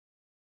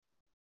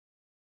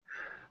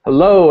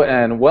Hello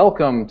and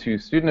welcome to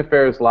Student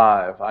Affairs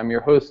Live. I'm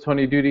your host,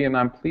 Tony Doody, and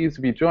I'm pleased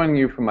to be joining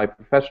you from my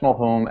professional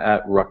home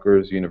at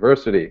Rutgers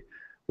University.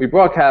 We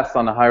broadcast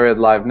on the Higher Ed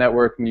Live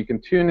network, and you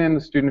can tune in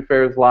to Student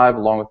Affairs Live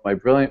along with my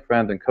brilliant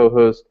friend and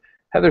co-host,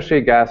 Heather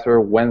Shea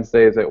Gasser,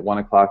 Wednesdays at 1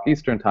 o'clock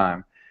Eastern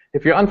Time.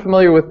 If you're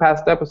unfamiliar with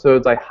past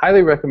episodes, I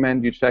highly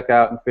recommend you check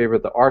out and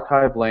favorite the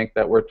archive link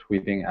that we're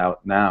tweeting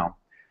out now.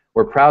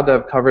 We're proud to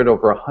have covered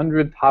over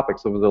 100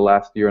 topics over the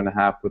last year and a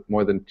half with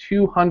more than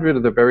 200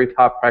 of the very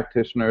top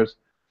practitioners,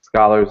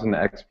 scholars, and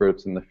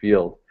experts in the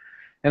field.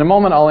 In a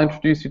moment, I'll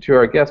introduce you to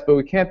our guests, but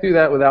we can't do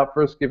that without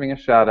first giving a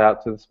shout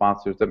out to the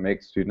sponsors that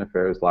make Student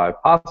Affairs Live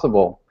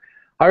possible.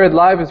 Higher Ed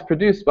Live is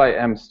produced by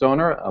M.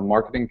 Stoner, a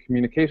marketing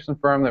communication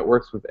firm that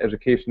works with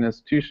education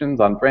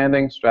institutions on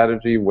branding,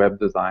 strategy, web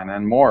design,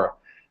 and more.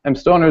 M.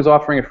 Stoner is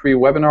offering a free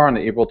webinar on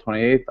April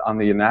 28th on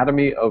the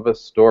anatomy of a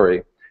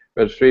story.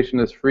 Registration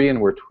is free,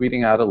 and we're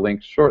tweeting out a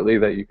link shortly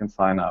that you can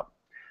sign up.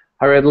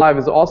 Higher Ed Live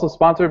is also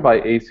sponsored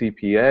by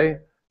ACPA,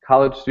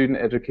 College Student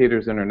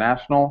Educators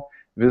International.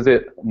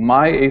 Visit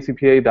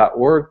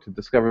myacpa.org to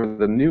discover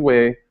the new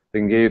way to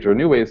engage or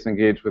new ways to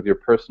engage with your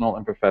personal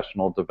and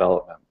professional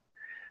development.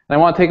 And I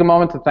want to take a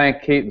moment to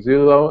thank Kate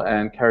Zulo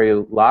and Carrie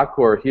Locke,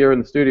 who are here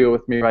in the studio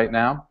with me right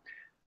now.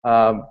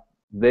 They'll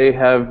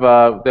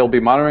be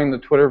monitoring the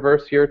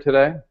Twitterverse here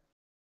today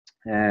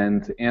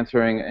and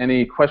answering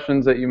any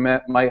questions that you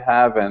might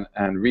have and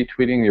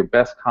retweeting your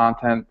best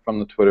content from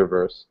the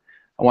Twitterverse.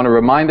 I want to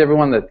remind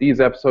everyone that these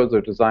episodes are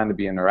designed to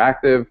be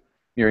interactive.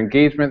 Your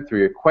engagement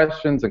through your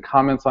questions and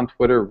comments on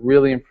Twitter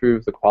really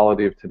improves the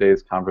quality of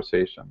today's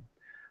conversation.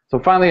 So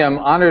finally, I'm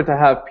honored to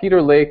have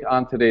Peter Lake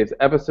on today's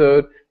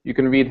episode. You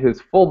can read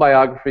his full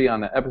biography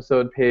on the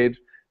episode page.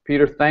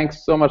 Peter,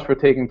 thanks so much for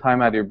taking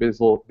time out of your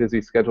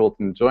busy schedule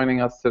and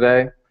joining us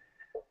today.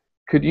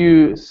 Could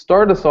you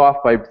start us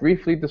off by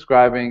briefly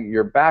describing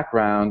your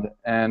background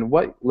and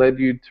what led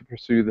you to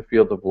pursue the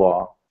field of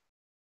law?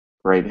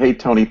 Great. Hey,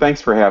 Tony,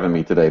 thanks for having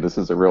me today. This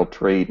is a real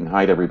treat, and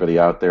hi to everybody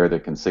out there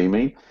that can see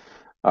me.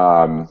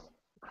 How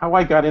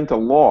I got into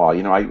law,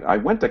 I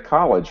went to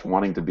college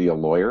wanting to be a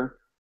lawyer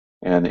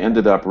and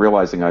ended up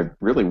realizing I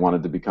really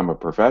wanted to become a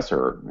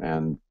professor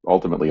and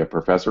ultimately a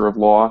professor of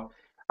law.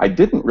 I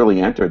didn't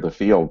really enter the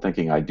field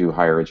thinking I'd do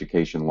higher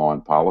education law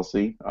and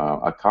policy.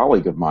 A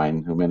colleague of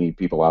mine, who many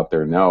people out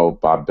there know,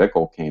 Bob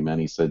Bickel, came in.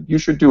 He said, "You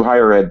should do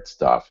higher ed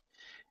stuff."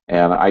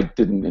 And I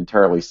didn't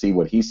entirely see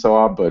what he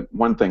saw, but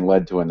one thing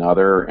led to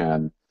another.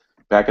 And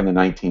back in the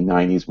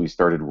 1990s, we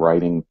started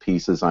writing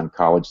pieces on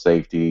college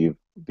safety. It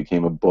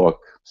became a book.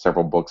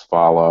 Several books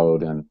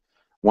followed. And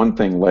one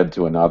thing led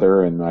to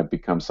another, and I've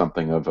become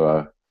something of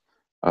a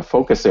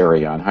focus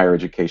area on higher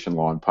education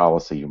law and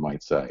policy, you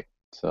might say.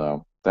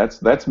 So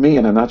that's me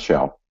in a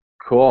nutshell.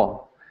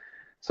 Cool.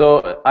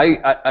 So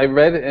I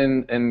read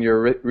in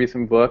your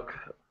recent book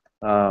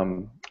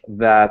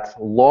that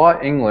law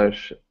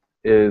English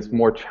is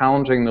more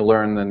challenging to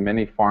learn than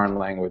many foreign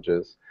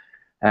languages,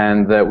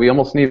 and that we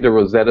almost need a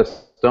Rosetta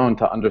Stone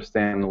to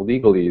understand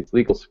legalese,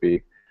 legal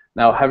speak.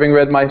 Now, having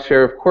read my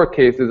share of court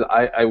cases,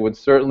 I would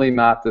certainly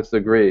not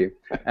disagree.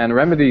 And the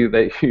remedy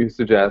that you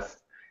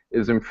suggest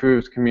is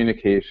improved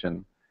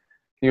communication.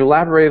 Can you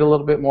elaborate a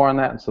little bit more on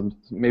that and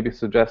maybe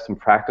suggest some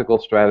practical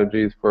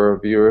strategies for our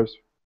viewers?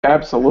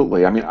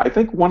 Absolutely. I mean, I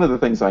think one of the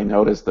things I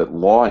noticed that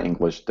law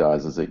English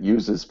does is it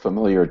uses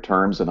familiar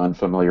terms in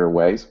unfamiliar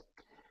ways.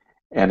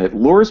 And it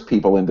lures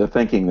people into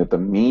thinking that the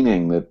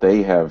meaning that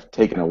they have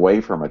taken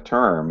away from a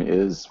term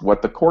is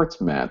what the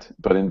courts meant.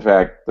 But in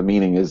fact, the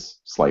meaning is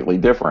slightly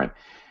different.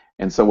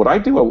 And so what I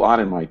do a lot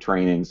in my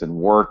trainings and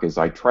work is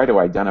I try to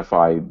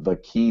identify the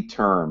key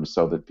terms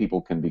so that people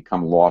can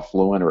become law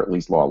fluent or at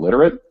least law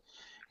literate.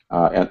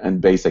 And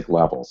basic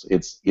levels.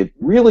 It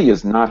really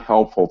is not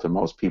helpful to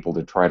most people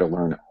to try to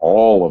learn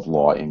all of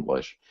law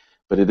English,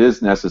 but it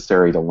is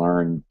necessary to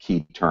learn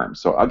key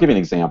terms. So I'll give you an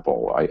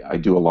example. I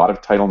do a lot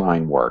of Title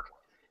IX work,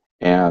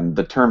 and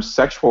the term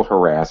sexual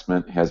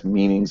harassment has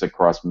meanings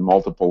across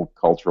multiple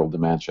cultural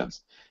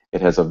dimensions. It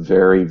has a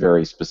very,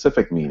 very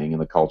specific meaning in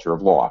the culture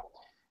of law.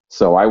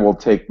 So I will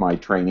take my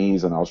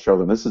trainees and I'll show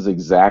them this is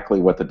exactly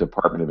what the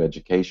Department of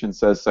Education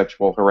says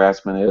sexual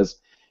harassment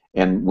is.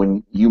 And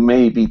when you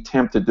may be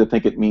tempted to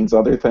think it means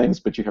other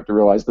things, but you have to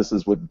realize this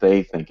is what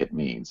they think it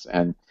means.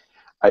 And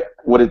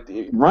what it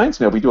reminds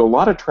me of, we do a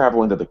lot of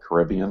travel into the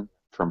Caribbean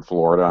from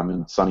Florida. I'm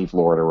in sunny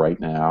Florida right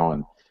now,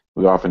 and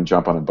we often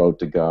jump on a boat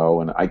to go.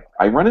 And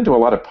I run into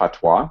a lot of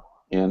patois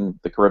in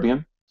the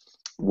Caribbean,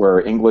 where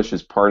English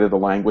is part of the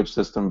language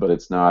system, but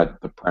it's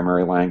not the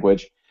primary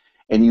language.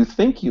 And you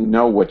think you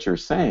know what you're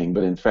saying,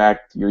 but in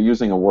fact, you're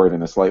using a word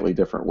in a slightly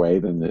different way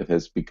than it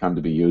has become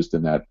to be used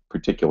in that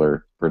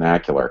particular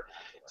vernacular.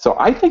 So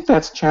I think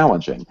that's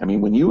challenging. I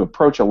mean, when you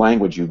approach a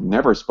language you've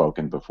never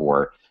spoken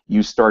before,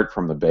 you start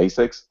from the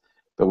basics.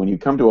 But when you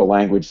come to a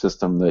language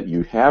system that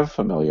you have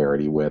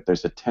familiarity with,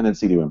 there's a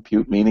tendency to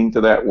impute meaning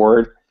to that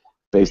word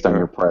based on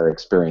your prior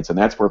experience, and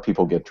that's where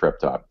people get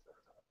tripped up.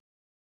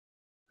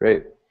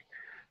 Great.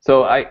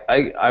 So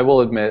I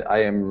will admit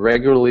I am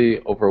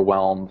regularly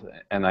overwhelmed,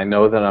 and I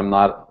know that I'm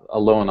not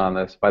alone on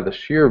this. By the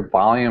sheer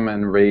volume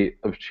and rate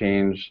of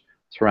change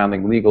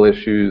surrounding legal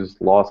issues,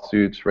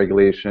 lawsuits,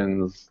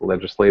 regulations,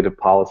 legislative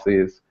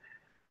policies,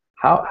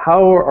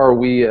 how are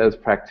we as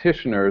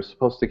practitioners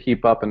supposed to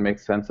keep up and make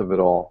sense of it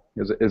all?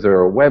 Is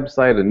there a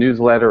website, a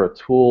newsletter, a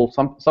tool,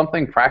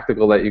 something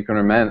practical that you can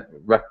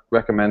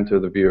recommend to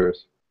the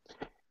viewers?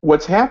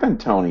 What's happened,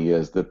 Tony,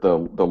 is that the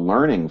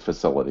learning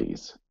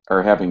facilities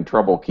are having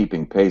trouble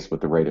keeping pace with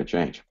the rate of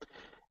change.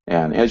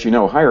 And as you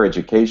know, higher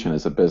education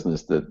is a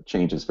business that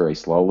changes very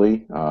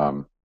slowly.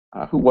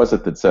 Who was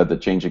it that said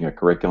that changing a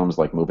curriculum is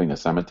like moving a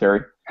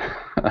cemetery?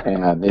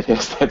 And it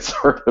has that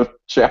sort of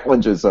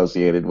challenge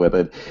associated with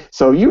it.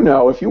 So you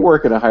know, if you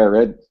work in a higher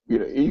ed,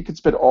 you could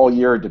spend all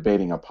year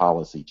debating a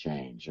policy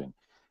change,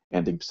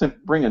 and to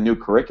bring a new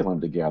curriculum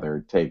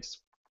together takes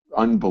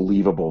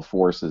unbelievable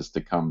forces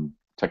to come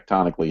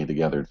tectonically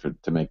together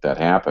to make that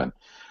happen.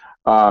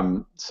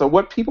 So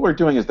what people are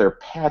doing is they're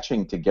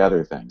patching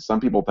together things. Some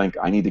people think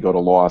I need to go to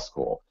law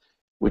school,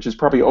 which is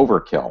probably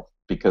overkill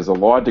because a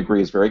law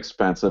degree is very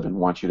expensive and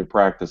wants you to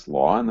practice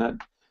law, and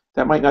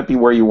that might not be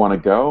where you want to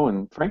go.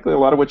 And frankly, a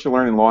lot of what you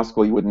learn in law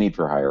school you wouldn't need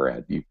for higher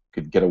ed. You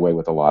could get away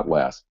with a lot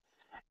less.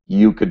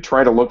 You could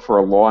try to look for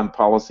a law and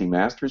policy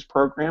master's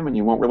program, and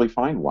you won't really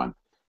find one.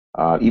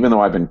 Even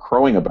though I've been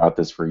crowing about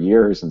this for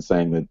years and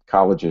saying that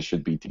colleges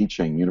should be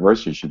teaching,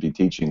 universities should be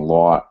teaching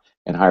law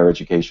and higher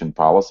education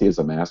policy as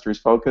a master's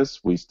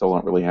focus, we still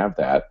don't really have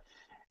that.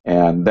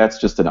 And that's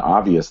just an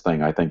obvious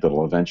thing I think that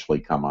will eventually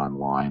come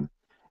online.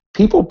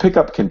 People pick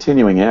up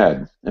continuing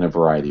ed in a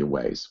variety of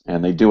ways,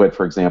 and they do it,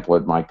 for example,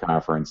 at my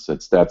conference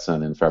at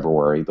Stetson in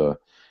February, the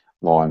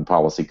law and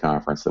policy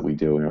conference that we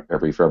do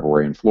every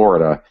February in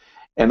Florida.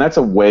 And that's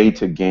a way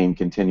to gain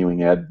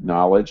continuing ed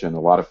knowledge, and a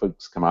lot of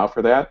folks come out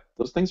for that.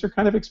 Those things are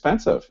kind of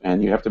expensive,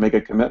 and you have to make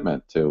a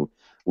commitment to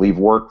leave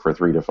work for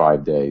 3 to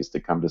 5 days to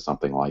come to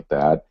something like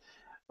that.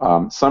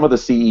 Some of the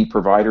CE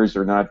providers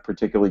are not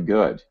particularly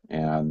good,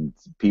 and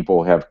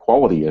people have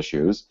quality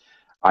issues.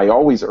 I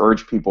always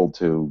urge people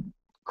to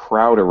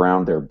crowd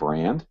around their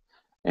brand.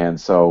 And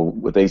so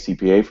with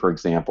ACPA, for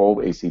example,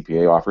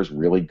 ACPA offers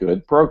really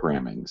good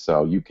programming.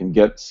 So you can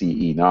get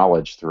CE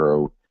knowledge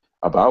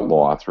about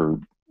law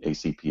through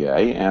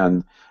ACPA.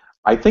 And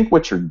I think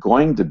what you're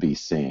going to be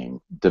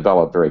seeing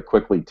develop very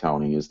quickly,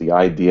 Tony, is the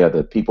idea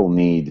that people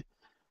need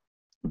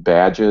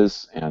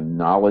badges and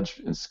knowledge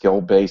and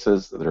skill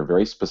bases that are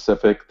very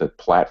specific, that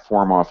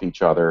platform off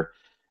each other.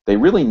 They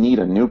really need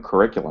a new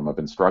curriculum of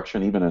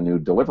instruction, even a new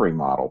delivery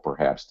model,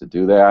 perhaps, to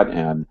do that.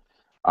 And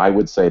I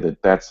would say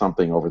that that's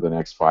something over the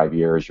next 5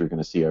 years you're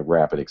going to see a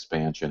rapid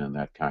expansion in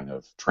that kind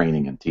of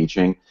training and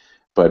teaching.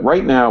 But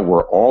right now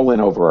we're all in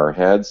over our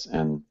heads,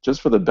 and just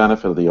for the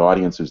benefit of the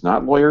audience who's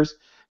not lawyers,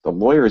 the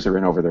lawyers are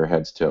in over their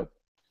heads too.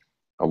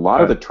 A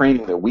lot of the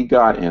training that we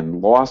got in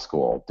law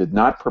school did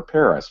not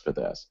prepare us for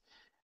this.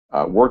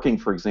 Working,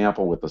 for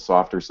example, with the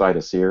softer side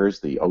of Sears,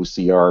 the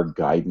OCR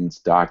guidance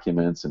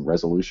documents and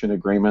resolution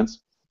agreements,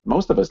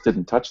 most of us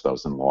didn't touch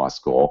those in law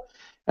school.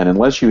 And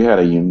unless you had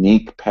a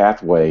unique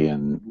pathway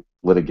in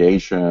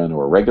litigation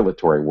or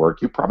regulatory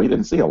work, you probably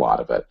didn't see a lot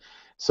of it.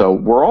 So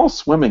we're all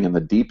swimming in the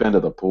deep end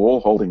of the pool,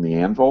 holding the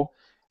anvil.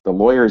 The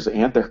lawyers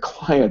and their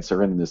clients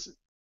are in this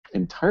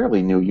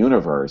entirely new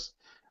universe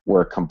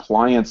where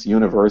compliance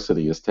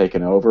university is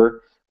taken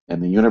over,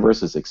 and the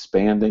universe is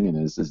expanding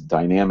and is as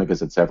dynamic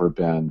as it's ever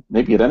been,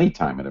 maybe at any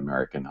time in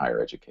American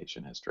higher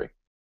education history.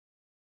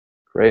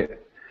 Great.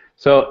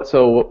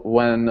 So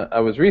when I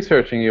was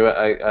researching you,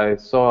 I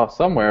saw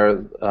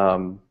somewhere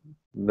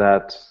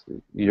that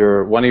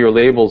one of your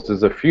labels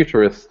is a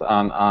futurist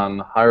on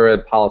higher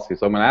ed policy.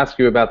 So I'm going to ask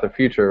you about the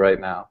future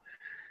right now.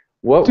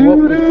 What's in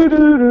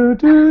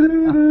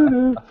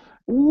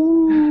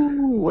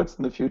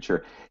the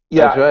future?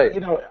 Yeah, that's right. You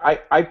know,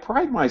 I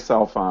pride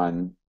myself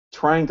on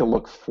trying to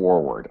look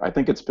forward. I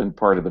think it's been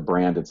part of the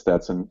brand at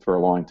Stetson for a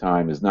long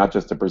time, is not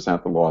just to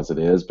present the law as it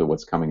is, but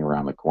what's coming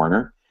around the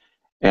corner.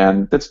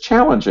 And that's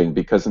challenging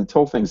because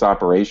until things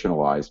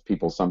operationalize,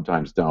 people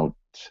sometimes don't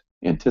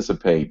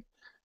anticipate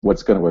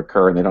what's going to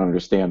occur and they don't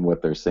understand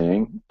what they're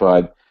seeing.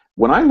 But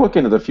when I look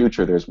into the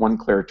future, there's one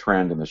clear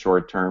trend in the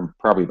short term,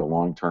 probably the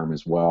long term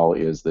as well,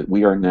 is that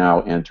we are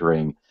now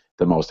entering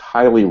the most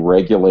highly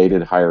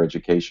regulated higher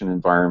education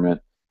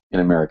environment in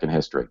American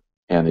history.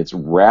 And it's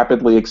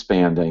rapidly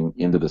expanding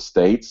into the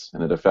states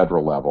and at a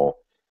federal level.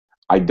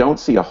 I don't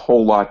see a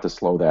whole lot to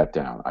slow that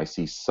down. I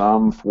see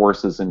some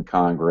forces in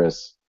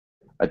Congress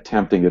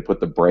attempting to put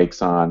the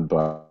brakes on,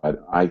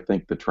 but I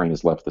think the train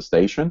has left the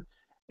station.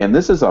 And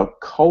this is a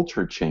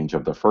culture change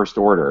of the first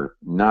order,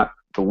 not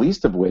the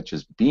least of which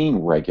is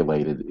being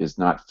regulated is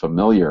not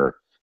familiar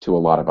to a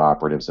lot of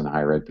operatives in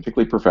higher ed,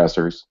 particularly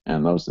professors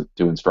and those that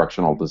do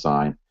instructional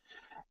design.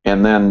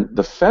 And then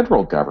the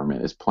federal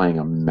government is playing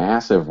a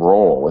massive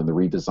role in the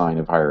redesign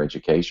of higher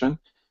education,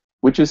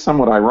 which is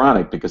somewhat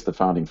ironic because the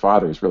founding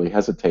fathers really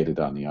hesitated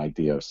on the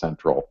idea of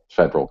central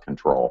federal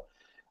control.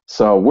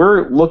 So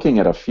we're looking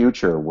at a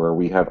future where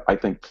we have, I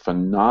think,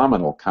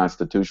 phenomenal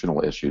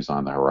constitutional issues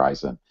on the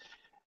horizon.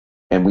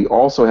 And we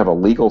also have a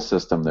legal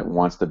system that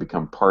wants to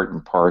become part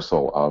and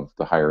parcel of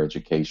the higher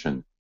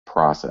education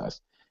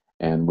process.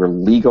 And we're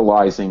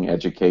legalizing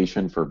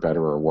education for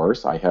better or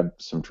worse. I have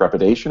some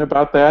trepidation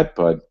about that,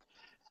 but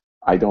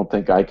I don't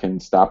think I can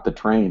stop the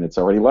train. It's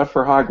already left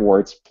for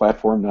Hogwarts.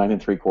 Platform 9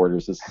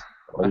 3/4 is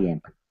already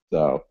in.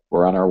 So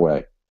we're on our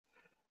way.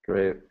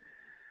 Great.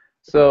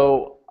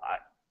 So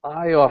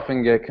I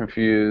often get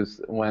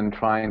confused when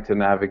trying to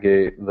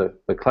navigate the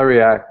Clery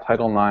Act,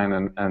 Title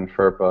IX, and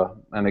FERPA.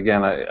 And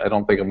again, I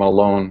don't think I'm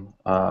alone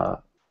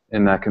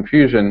in that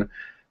confusion.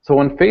 So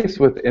when faced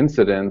with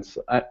incidents,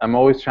 I'm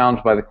always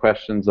challenged by the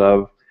questions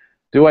of,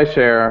 do I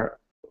share?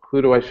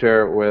 Who do I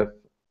share it with?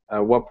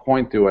 At what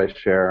point do I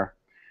share?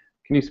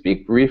 Can you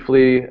speak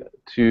briefly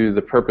to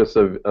the purpose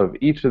of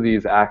each of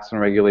these acts and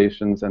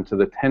regulations and to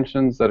the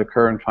tensions that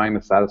occur in trying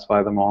to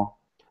satisfy them all?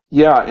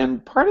 Yeah,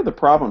 and part of the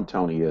problem,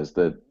 Tony, is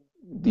that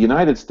the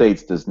United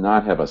States does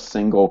not have a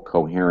single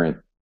coherent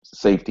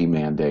safety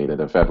mandate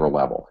at a federal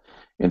level.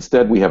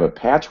 Instead, we have a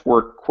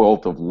patchwork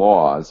quilt of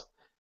laws,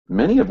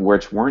 many of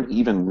which weren't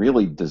even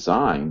really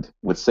designed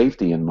with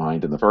safety in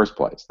mind in the first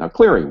place. Now,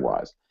 Clery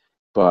was,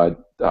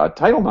 but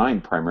Title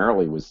IX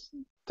primarily was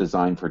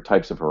designed for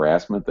types of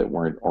harassment that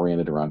weren't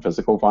oriented around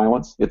physical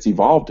violence. It's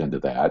evolved into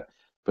that,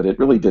 but it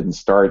really didn't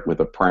start with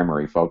a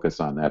primary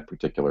focus on that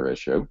particular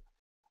issue.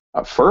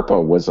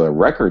 FERPA was a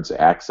records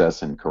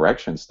access and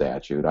correction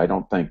statute. I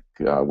don't think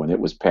when it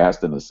was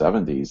passed in the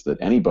 70s that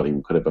anybody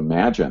could have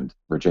imagined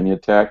Virginia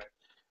Tech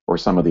or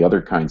some of the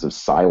other kinds of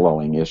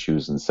siloing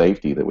issues and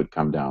safety that would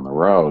come down the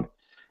road.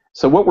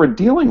 So what we're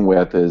dealing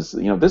with is,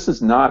 this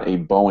is not a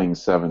Boeing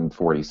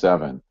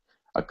 747,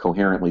 a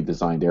coherently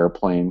designed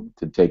airplane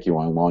to take you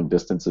on long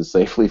distances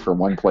safely from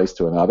one place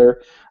to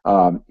another.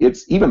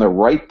 It's even the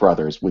Wright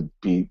brothers would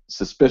be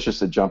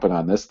suspicious of jumping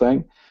on this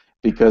thing,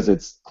 because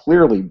it's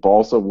clearly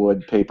balsa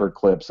wood, paper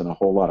clips, and a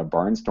whole lot of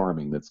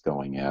barnstorming that's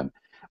going in.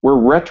 We're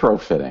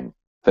retrofitting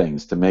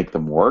things to make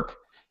them work,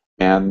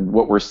 and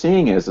what we're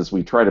seeing is, as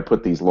we try to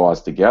put these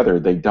laws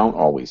together, they don't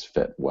always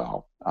fit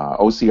well.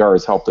 OCR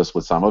has helped us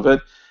with some of it,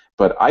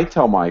 but I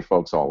tell my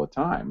folks all the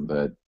time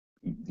that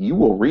you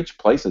will reach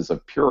places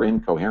of pure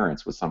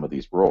incoherence with some of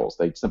these rules.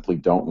 They simply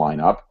don't line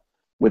up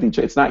with each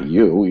other. It's not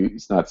you.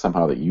 It's not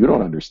somehow that you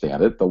don't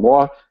understand it. The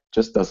law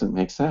just doesn't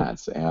make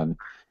sense. And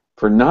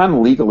for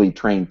non-legally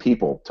trained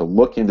people to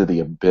look into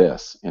the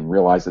abyss and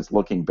realize it's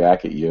looking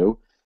back at you,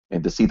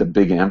 and to see the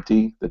big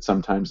empty that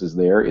sometimes is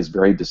there, is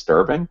very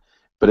disturbing.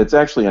 But it's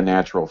actually a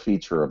natural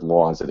feature of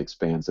law as it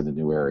expands into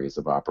new areas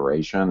of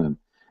operation. And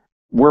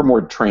we're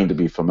more trained to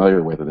be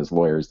familiar with it as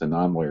lawyers than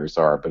non-lawyers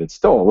are, but it's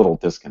still a little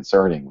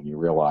disconcerting when you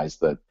realize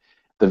that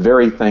the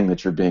very thing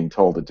that you're being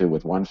told to do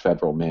with one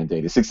federal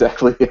mandate is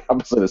exactly the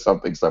opposite of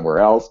something somewhere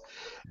else.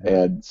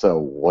 And so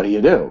what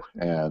do?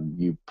 And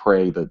you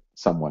pray that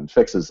someone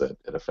fixes it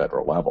at a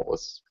federal level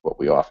is what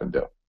we often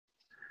do.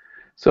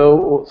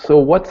 So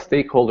what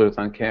stakeholders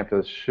on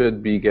campus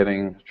should be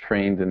getting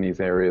trained in these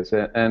areas?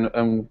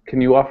 And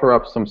can you offer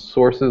up some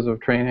sources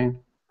of training?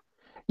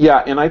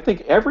 Yeah, and I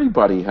think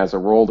everybody has a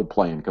role to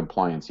play in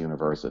Compliance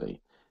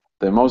University.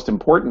 The most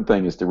important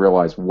thing is to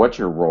realize what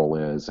your role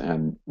is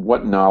and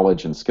what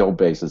knowledge and skill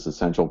base is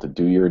essential to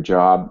do your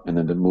job, and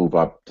then to move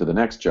up to the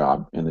next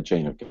job in the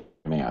chain of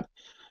command.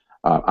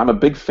 I'm a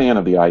big fan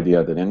of the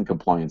idea that in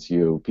Compliance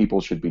U, people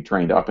should be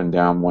trained up and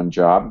down one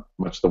job,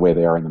 much the way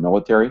they are in the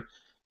military,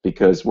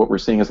 because what we're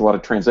seeing is a lot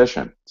of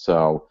transition.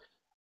 So,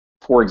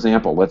 for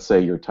example, let's say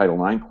your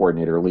Title IX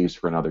coordinator leaves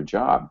for another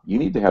job. You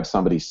need to have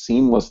somebody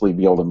seamlessly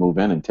be able to move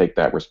in and take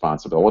that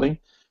responsibility.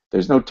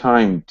 There's no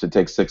time to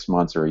take 6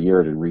 months or a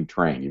year to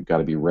retrain. You've got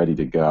to be ready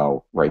to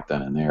go right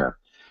then and there.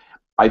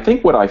 I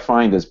think what I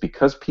find is,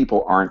 because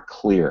people aren't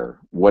clear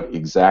what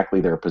exactly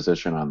their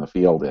position on the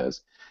field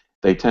is,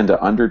 they tend to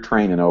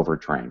undertrain and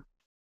overtrain.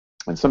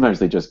 And sometimes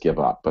they just give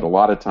up. But a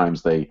lot of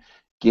times they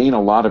gain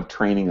a lot of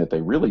training that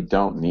they really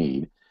don't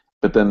need,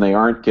 but then they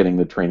aren't getting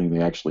the training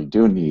they actually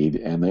do need,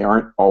 and they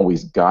aren't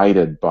always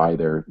guided by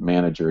their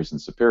managers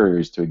and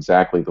superiors to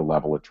exactly the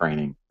level of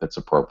training that's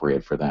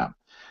appropriate for them.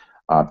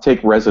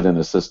 Take resident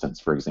assistants,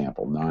 for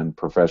example,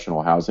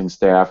 non-professional housing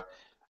staff.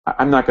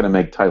 I'm not going to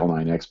make Title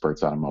IX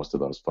experts out of most of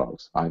those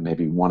folks.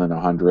 Maybe 1 in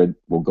 100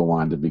 will go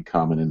on to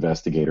become an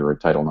investigator or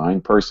Title IX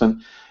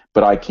person,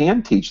 but I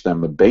can teach them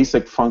the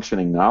basic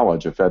functioning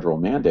knowledge of federal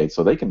mandates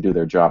so they can do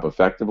their job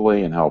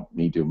effectively and help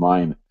me do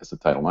mine as a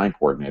Title IX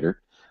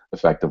coordinator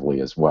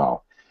effectively as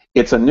well.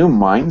 It's a new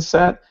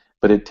mindset,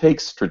 but it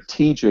takes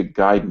strategic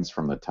guidance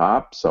from the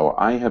top. So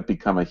I have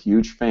become a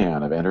huge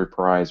fan of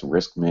enterprise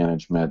risk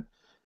management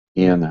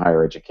in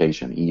higher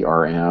education.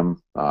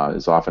 ERM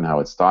is often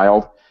how it's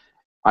styled.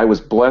 I was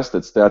blessed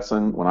at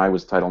Stetson when I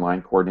was Title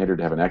IX coordinator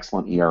to have an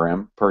excellent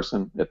ERM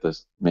person at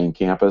this main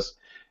campus.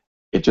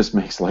 It just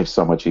makes life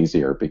so much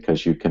easier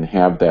because you can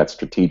have that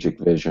strategic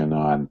vision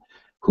on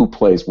who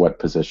plays what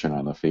position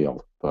on the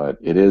field. But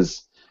it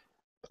is,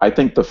 I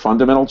think, the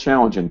fundamental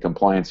challenge in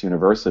Compliance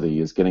University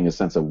is getting a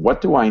sense of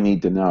what do I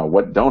need to know,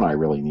 what don't I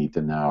really need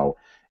to know,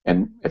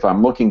 and if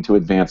I'm looking to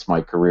advance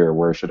my career,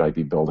 where should I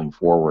be building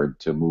forward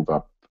to move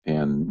up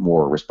and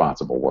more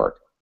responsible work.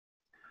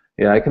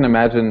 Yeah, I can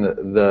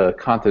imagine the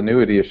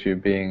continuity issue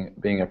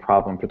being a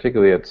problem,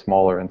 particularly at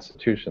smaller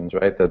institutions,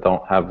 right, that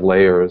don't have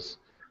layers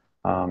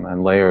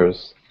and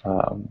layers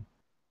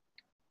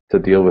to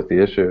deal with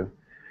the issue.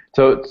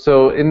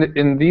 So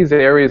in these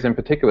areas in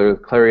particular,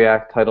 Clery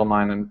Act, Title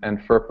IX, and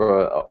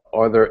FERPA,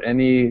 are there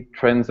any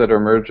trends that are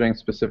emerging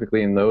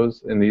specifically in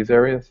these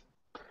areas?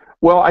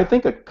 Well, I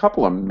think a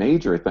couple of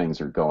major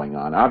things are going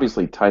on.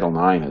 Obviously, Title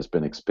IX has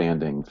been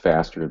expanding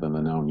faster than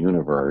the known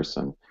universe,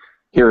 and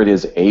here it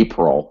is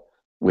April,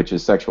 which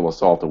is Sexual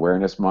Assault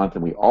Awareness Month,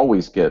 and we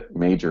always get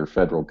major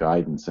federal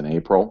guidance in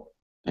April,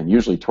 and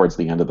usually towards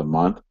the end of the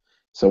month.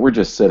 So we're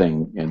just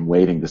sitting and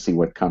waiting to see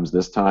what comes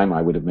this time.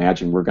 I would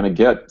imagine we're going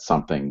to get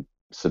something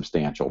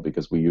substantial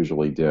because we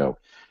usually do.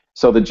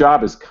 So the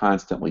job is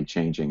constantly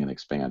changing and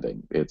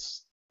expanding.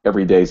 It's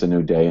every day is a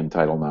new day in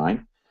Title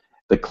IX.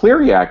 The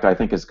Clery Act, I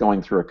think, is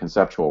going through a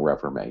conceptual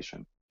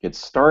reformation. It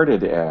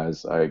started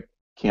as a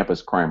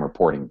campus crime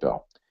reporting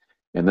bill,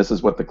 and this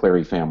is what the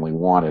Clery family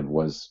wanted,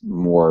 was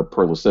more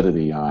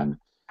perlucidity on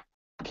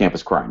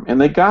campus crime.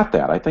 And they got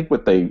that. I think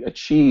what they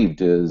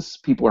achieved is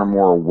people are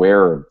more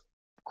aware of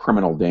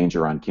criminal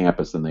danger on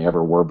campus than they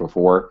ever were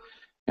before,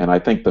 and I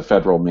think the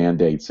federal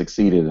mandate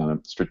succeeded on a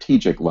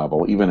strategic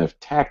level, even if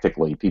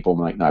tactically people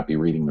might not be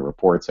reading the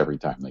reports every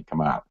time they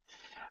come out.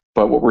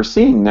 But what we're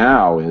seeing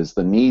now is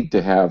the need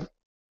to have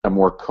a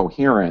more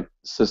coherent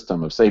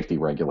system of safety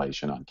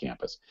regulation on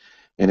campus.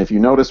 And if you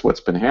notice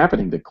what's been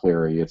happening to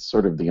Clery, it's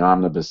sort of the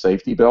omnibus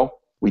safety bill.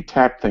 We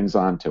tacked things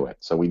onto it.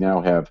 So we now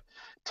have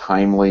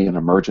timely and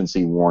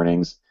emergency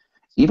warnings.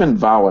 Even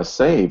VAWA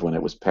Save, when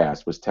it was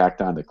passed, was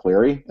tacked on to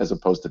Clery as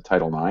opposed to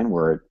Title IX,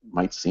 where it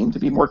might seem to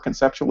be more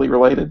conceptually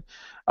related.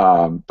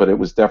 But it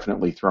was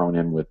definitely thrown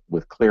in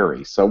with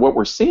Clery. So what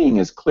we're seeing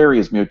is Clery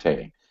is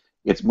mutating.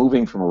 It's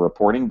moving from a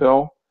reporting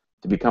bill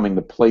to becoming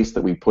the place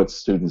that we put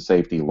student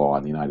safety law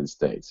in the United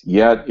States.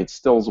 Yet it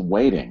still's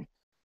waiting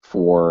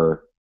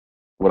for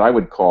what I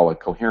would call a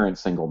coherent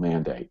single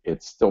mandate.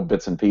 It's still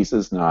bits and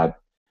pieces, not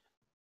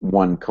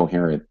one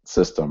coherent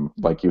system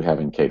like you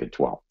have in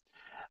K-12.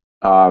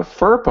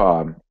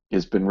 FERPA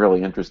has been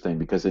really interesting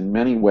because in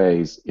many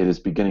ways it is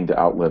beginning to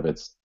outlive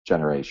its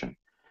generation.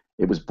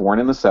 It was born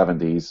in the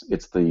 70s.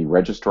 It's the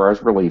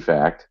Registrar's Relief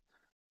Act,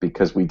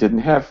 because we didn't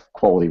have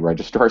quality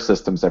registrar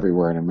systems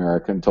everywhere in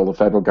America until the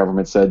federal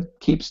government said,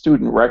 keep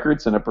student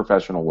records in a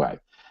professional way.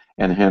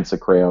 And hence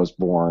ACREO was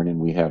born, and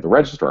we have the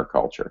registrar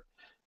culture.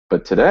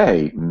 But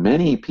today,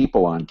 many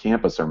people on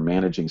campus are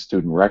managing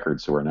student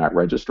records who are not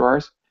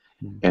registrars,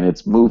 and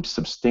it's moved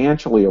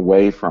substantially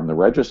away from the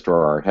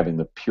registrar having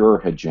the pure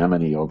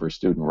hegemony over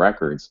student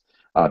records.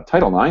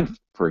 Title IX,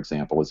 for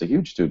example, is a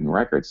huge student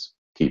records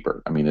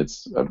keeper. I mean,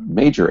 it's a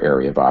major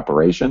area of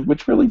operation,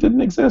 which really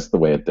didn't exist the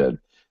way it did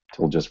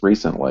till just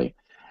recently.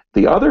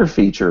 The other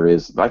feature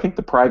is, I think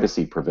the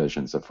privacy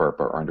provisions of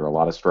FERPA are under a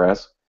lot of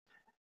stress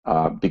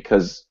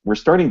because we're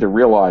starting to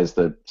realize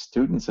that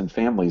students and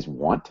families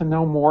want to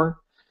know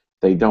more.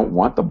 They don't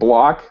want the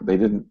block.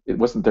 It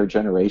wasn't their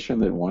generation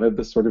that wanted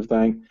this sort of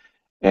thing.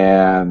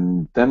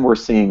 And then we're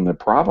seeing the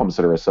problems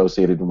that are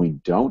associated when we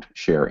don't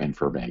share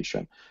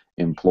information.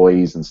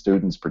 Employees and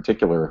students,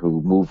 particular,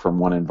 who move from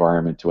one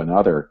environment to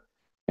another,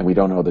 and we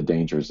don't know the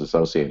dangers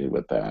associated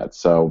with that.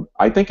 So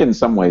I think in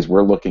some ways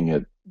we're looking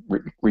at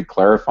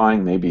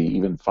reclarifying, maybe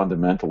even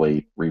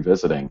fundamentally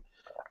revisiting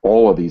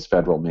all of these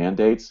federal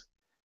mandates.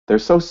 They're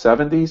so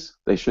 70s,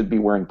 they should be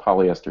wearing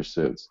polyester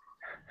suits.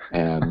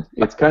 And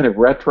it's kind of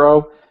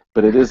retro,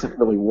 but it isn't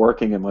really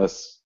working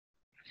unless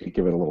you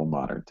give it a little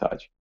modern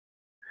touch.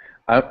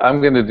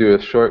 I'm going to do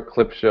a short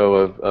clip show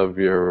of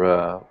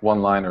your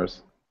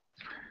one-liners.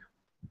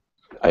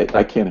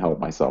 I can't help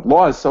myself.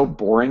 Law is so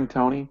boring,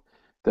 Tony,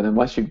 that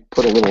unless you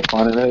put a little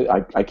fun in it,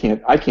 I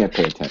can't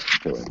pay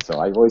attention to it. So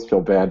I always feel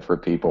bad for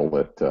people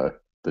that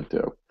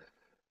do.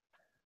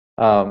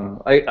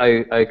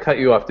 I cut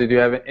you off. Did you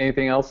have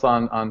anything else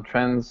on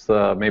trends,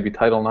 maybe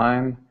Title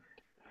IX?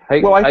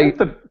 Well, I think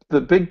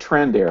the big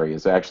trend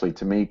areas actually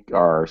to me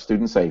are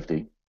student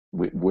safety,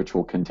 which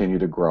will continue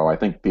to grow. I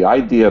think the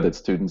idea that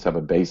students have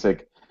a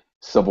basic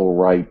civil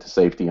right to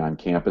safety on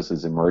campus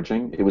is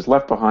emerging. It was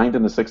left behind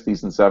in the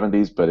 60s and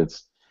 70s, but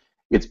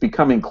it's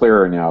becoming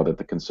clearer now that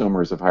the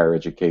consumers of higher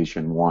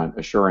education want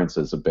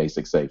assurances of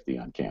basic safety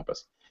on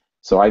campus.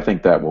 So I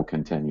think that will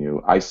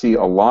continue. I see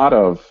a lot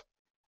of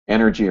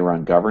energy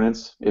around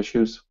governance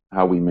issues,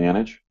 how we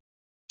manage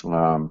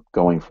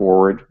going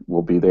forward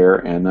will be there.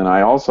 And then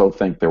I also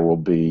think there will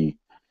be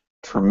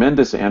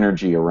tremendous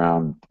energy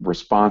around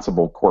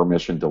responsible core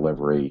mission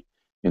delivery,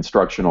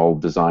 instructional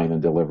design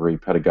and delivery,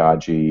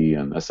 pedagogy,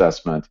 and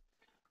assessment.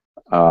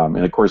 And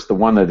of course, the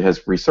one that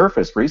has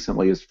resurfaced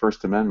recently is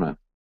First Amendment,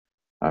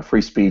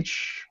 free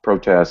speech,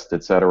 protest,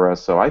 etc.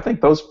 So I think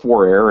those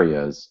four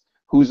areas: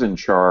 who's in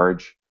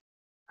charge,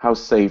 how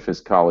safe is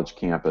college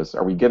campus,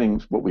 are we getting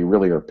what we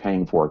really are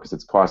paying for because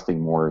it's costing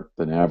more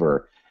than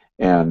ever,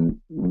 and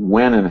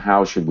when and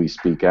how should we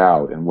speak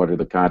out, and what are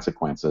the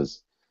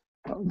consequences?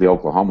 the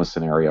Oklahoma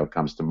scenario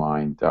comes to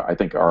mind, I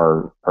think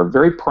are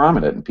very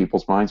prominent in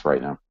people's minds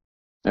right now,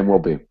 and will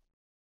be.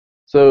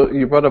 So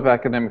you brought up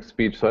academic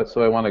speech, so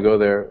I want to go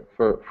there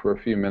for a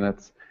few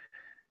minutes.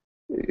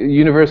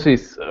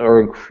 Universities are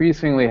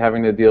increasingly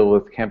having to deal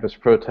with campus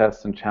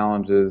protests and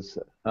challenges,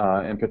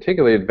 and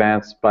particularly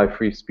advanced by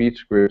free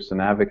speech groups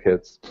and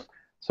advocates.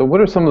 So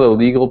what are some of the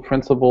legal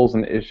principles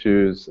and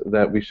issues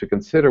that we should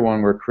consider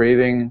when we're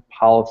creating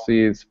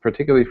policies,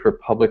 particularly for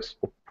public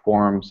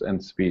forums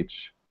and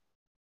speech?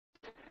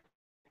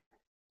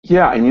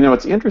 Yeah, and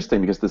it's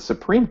interesting because the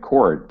Supreme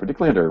Court,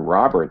 particularly under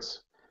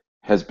Roberts,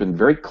 has been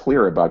very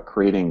clear about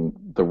creating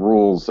the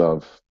rules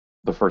of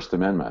the First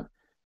Amendment.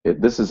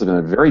 This has been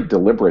a very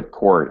deliberate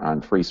court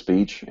on free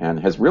speech and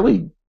has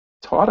really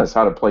taught us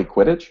how to play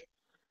Quidditch,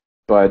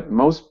 but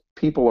most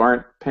people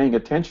aren't paying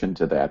attention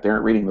to that. They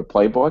aren't reading the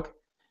playbook,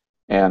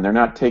 and they're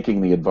not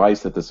taking the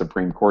advice that the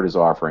Supreme Court is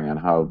offering on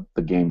how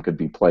the game could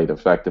be played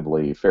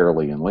effectively,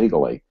 fairly, and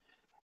legally.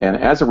 And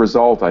as a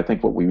result, I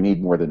think what we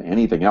need more than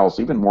anything else,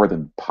 even more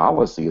than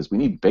policy, is we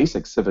need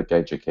basic civic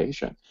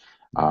education.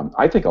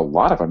 I think a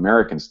lot of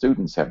American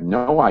students have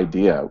no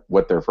idea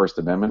what their First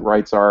Amendment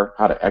rights are,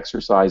 how to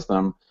exercise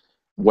them,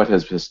 what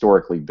has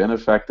historically been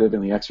effective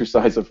in the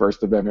exercise of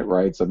First Amendment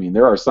rights. I mean,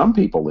 there are some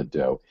people that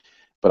do,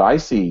 but I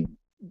see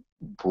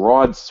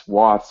broad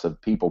swaths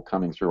of people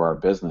coming through our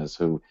business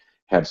who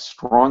have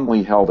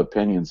strongly held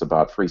opinions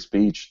about free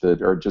speech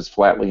that are just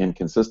flatly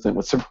inconsistent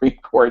with Supreme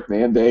Court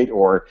mandate,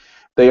 or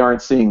they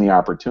aren't seeing the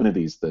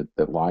opportunities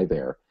that lie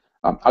there.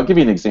 I'll give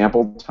you an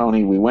example,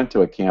 Tony. We went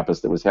to a campus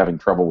that was having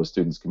trouble with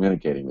students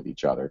communicating with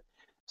each other.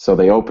 So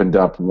they opened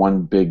up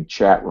one big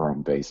chat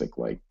room,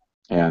 basically.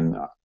 And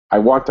I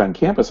walked on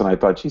campus and I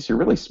thought, geez, you're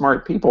really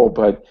smart people,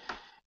 but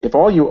if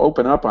all you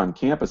open up on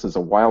campus is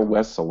a Wild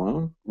West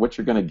saloon, what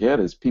you're going to get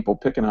is people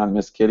picking on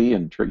Miss Kitty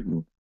and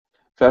treating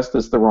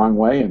Festus the wrong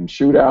way and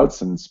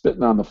shootouts and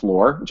spitting on the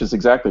floor, which is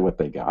exactly what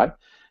they got.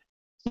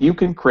 You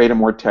can create a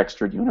more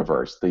textured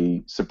universe.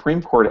 The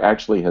Supreme Court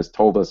actually has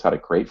told us how to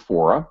create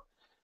fora,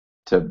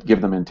 to give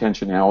them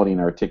intentionality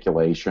and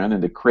articulation,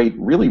 and to create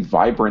really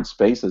vibrant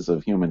spaces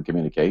of human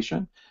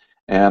communication.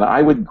 And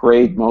I would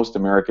grade most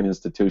American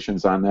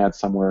institutions on that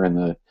somewhere in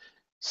the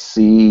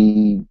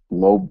C,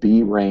 low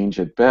B range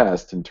at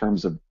best in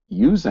terms of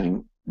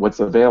using what's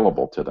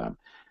available to them.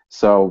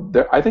 So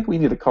I think we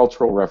need a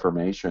cultural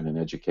reformation in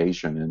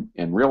education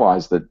and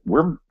realize that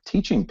we're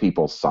teaching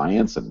people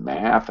science and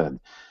math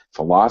and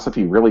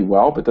philosophy really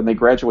well, but then they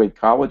graduate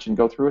college and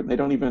go through it and they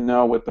don't even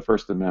know what the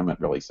First Amendment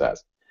really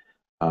says.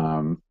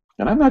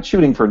 And I'm not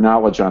shooting for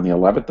knowledge on the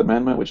 11th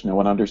Amendment, which no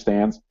one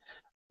understands,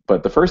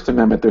 but the First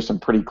Amendment, there's some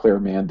pretty clear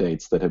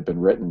mandates that have been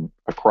written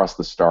across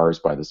the stars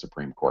by the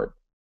Supreme Court.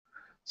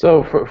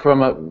 So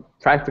from a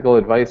practical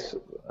advice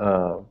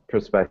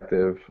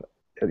perspective,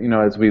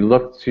 as we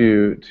look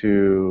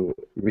to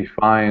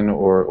refine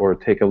or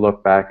take a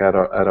look back at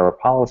our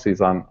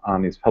policies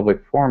on these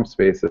public forum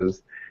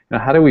spaces,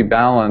 how do we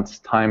balance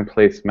time,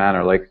 place,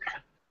 manner? Like,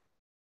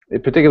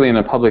 particularly in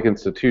a public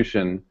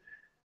institution,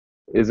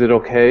 is it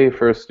okay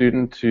for a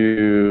student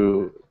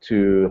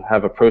to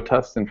have a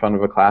protest in front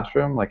of a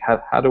classroom? Like,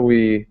 how do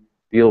we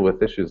deal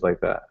with issues like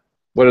that?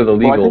 What are the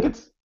legal? Well,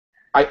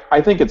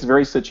 I think it's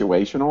very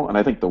situational, and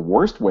I think the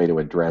worst way to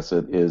address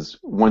it is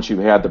once you've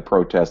had the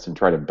protest and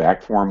try to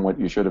backform what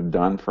you should have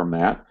done from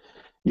that.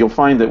 You'll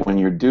find that when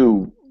you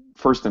do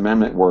First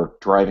Amendment work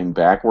driving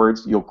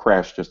backwards, you'll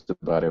crash just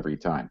about every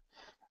time.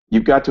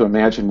 You've got to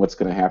imagine what's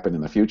going to happen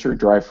in the future,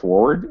 drive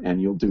forward, and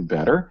you'll do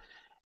better.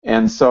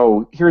 And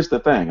so here's the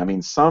thing. I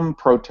mean, some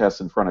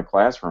protests in front of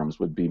classrooms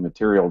would be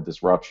material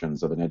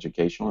disruptions of an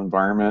educational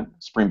environment.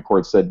 Supreme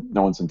Court said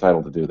no one's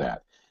entitled to do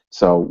that.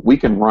 So we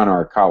can run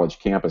our college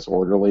campus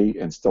orderly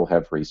and still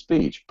have free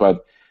speech.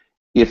 But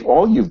if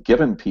all you've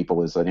given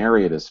people is an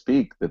area to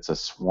speak that's a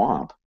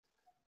swamp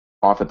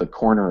off at the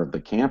corner of the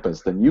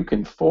campus, then you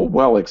can full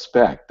well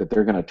expect that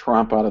they're going to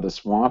tromp out of the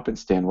swamp and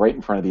stand right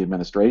in front of the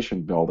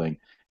administration building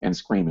and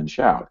scream and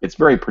shout. It's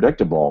very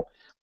predictable.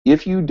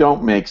 If you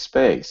don't make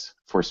space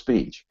for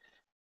speech,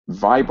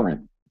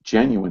 vibrant,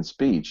 genuine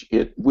speech,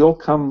 it will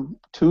come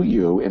to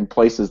you in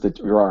places that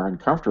you are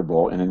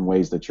uncomfortable and in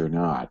ways that you're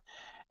not.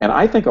 And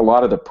I think a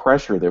lot of the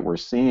pressure that we're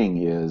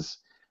seeing is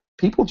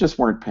people just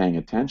weren't paying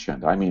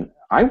attention. I mean,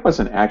 I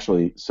wasn't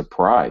actually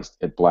surprised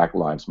at Black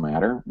Lives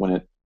Matter when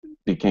it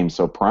became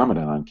so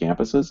prominent on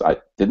campuses.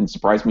 It didn't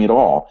surprise me at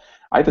all.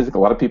 I think a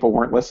lot of people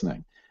weren't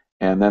listening.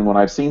 And then when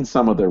I've seen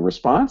some of the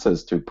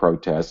responses to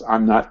protests,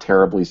 I'm not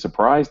terribly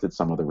surprised at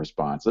some of the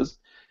responses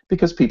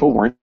because people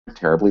weren't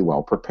terribly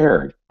well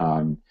prepared.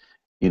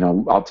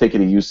 I'll take you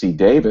to UC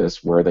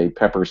Davis where they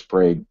pepper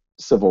sprayed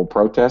civil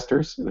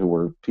protesters who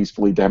were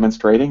peacefully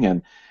demonstrating,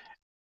 and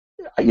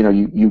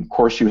you of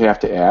course you have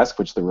to ask,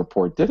 which the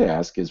report did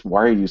ask, is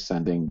why are you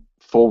sending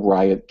full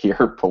riot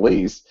gear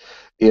police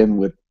in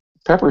with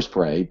pepper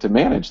spray to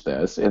manage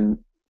this? And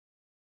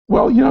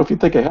well, if you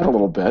think ahead a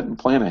little bit and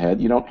plan ahead,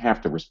 you don't have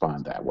to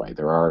respond that way.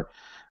 There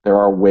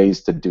are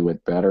ways to do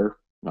it better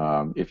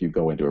if you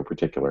go into a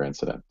particular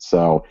incident.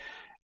 So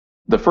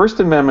The First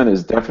Amendment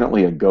is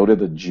definitely a go to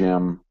the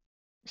gym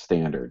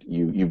standard.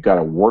 You've got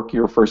to work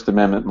your First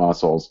Amendment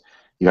muscles.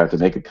 You have to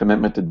make a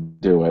commitment to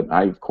do it.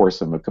 I, of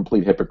course, am a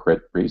complete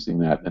hypocrite for using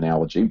that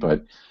analogy,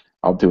 but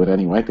I'll do it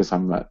anyway because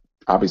I'm not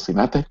obviously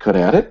not that good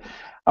at it.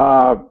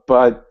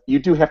 But you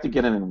do have to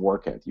get in and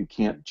work it. You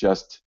can't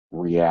just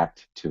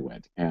react to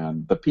it.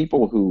 And the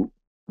people who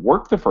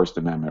work the First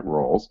Amendment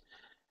rules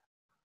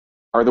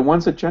are the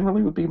ones that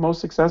generally would be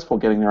most successful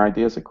getting their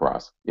ideas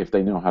across if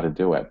they know how to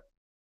do it.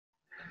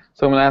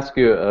 So I'm going to ask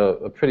you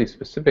a pretty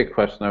specific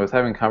question. I was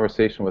having a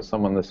conversation with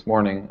someone this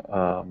morning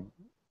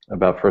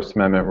about First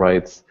Amendment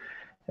rights,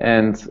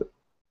 and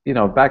you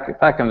know,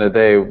 back in the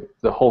day,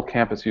 the whole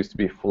campus used to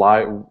be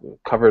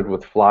covered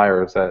with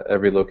flyers at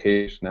every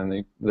location,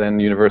 and then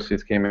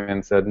universities came in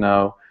and said,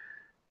 no,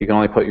 you can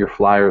only put your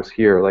flyers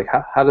here. Like,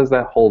 how does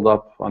that hold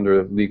up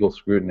under legal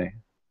scrutiny?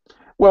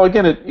 Well,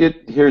 again,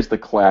 here's the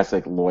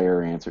classic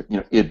lawyer answer. You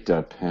know, it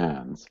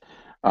depends.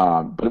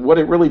 But what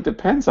it really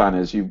depends on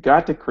is you've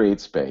got to create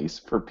space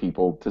for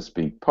people to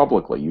speak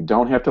publicly. You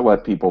don't have to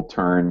let people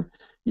turn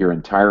your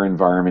entire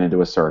environment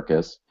into a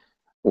circus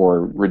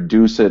or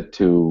reduce it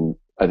to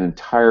an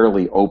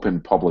entirely open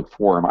public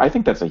forum. I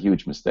think that's a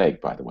huge mistake,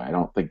 by the way. I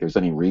don't think there's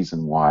any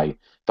reason why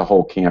the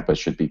whole campus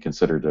should be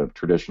considered a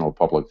traditional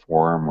public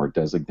forum or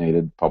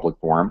designated public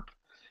forum.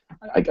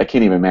 I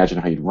can't even imagine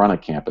how you'd run a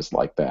campus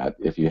like that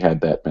if you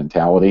had that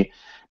mentality.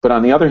 But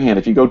on the other hand,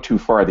 if you go too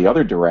far the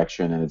other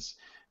direction and it's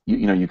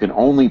you know, you can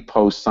only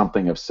post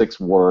something of 6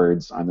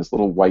 words on this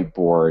little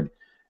whiteboard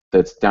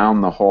that's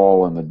down the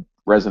hall in the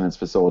residence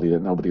facility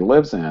that nobody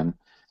lives in,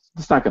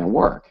 it's not going to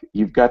work.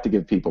 You've got to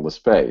give people the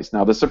space.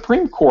 Now, the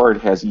Supreme Court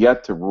has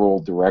yet to rule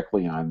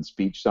directly on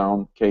speech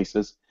zone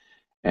cases,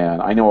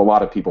 and I know a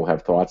lot of people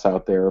have thoughts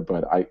out there,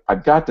 but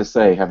I've got to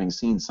say, having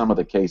seen some of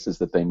the cases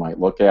that they might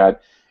look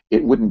at,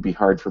 it wouldn't be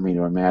hard for me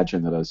to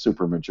imagine that a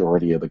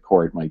supermajority of the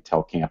court might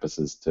tell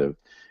campuses to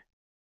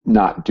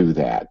not do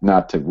that,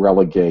 not to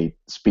relegate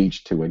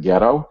speech to a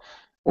ghetto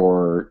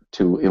or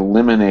to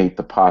eliminate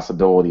the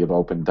possibility of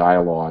open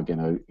dialogue in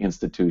an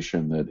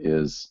institution that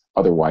is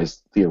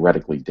otherwise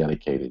theoretically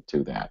dedicated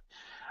to that.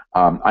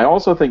 I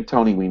also think,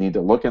 Tony, we need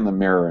to look in the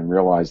mirror and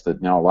realize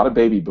that now a lot of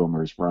baby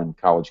boomers run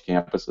college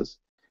campuses,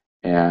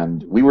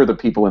 and we were the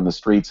people in the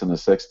streets in the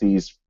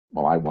 60s.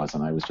 Well, I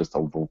wasn't. I was just a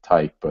little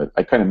tyke, but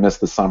I kind of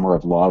missed the summer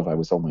of love. I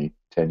was only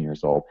 10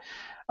 years old.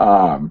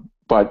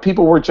 But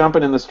people were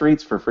jumping in the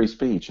streets for free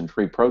speech and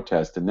free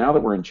protest, and now that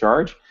we're in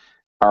charge,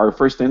 our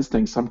first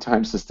instinct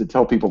sometimes is to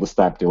tell people to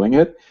stop doing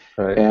it.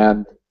 Right.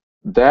 And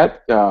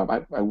that,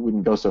 I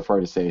wouldn't go so far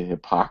to say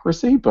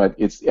hypocrisy, but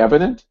it's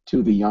evident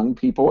to the young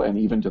people and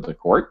even to the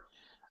court.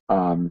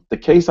 The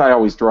case I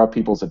always draw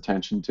people's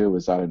attention to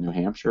is out of New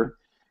Hampshire,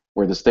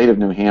 where the state of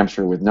New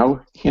Hampshire, with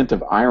no hint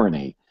of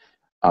irony,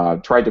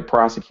 tried to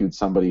prosecute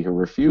somebody who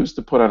refused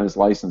to put on his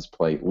license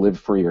plate, "Live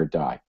free or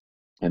die."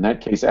 And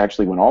that case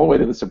actually went all the way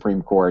to the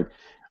Supreme Court.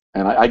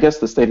 And I guess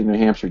the state of New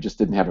Hampshire just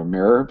didn't have a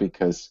mirror,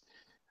 because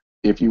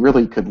if you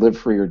really could live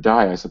free or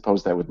die, I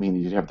suppose that would mean that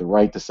you'd have the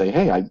right to say,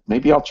 hey,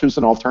 maybe I'll choose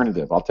an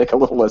alternative. I'll take a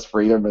little less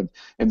freedom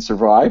and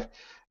survive.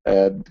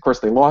 And of course,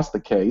 they lost the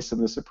case, and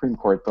the Supreme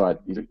Court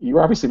thought,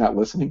 you're obviously not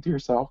listening to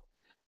yourself.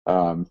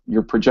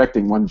 You're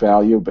projecting one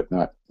value, but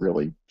not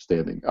really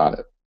standing on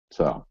it.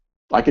 So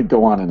I could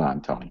go on and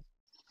on, Tony.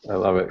 I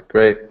love it.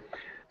 Great.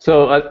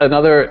 So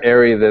another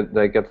area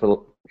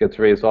that gets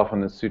raised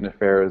often in student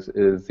affairs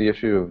is the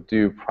issue of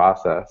due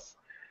process,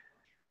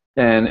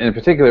 and in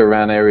particular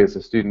around areas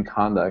of student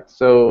conduct.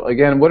 So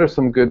again, what are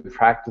some good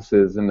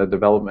practices in the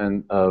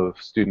development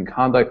of student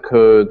conduct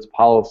codes,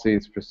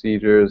 policies,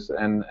 procedures,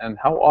 and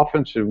how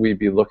often should we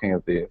be looking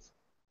at these?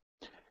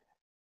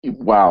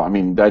 Wow, I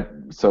mean,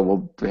 so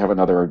we'll have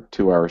another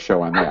 2-hour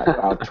show on that.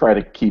 I'll try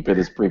to keep it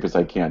as brief as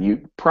I can.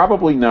 You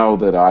probably know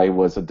that I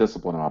was a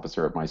discipline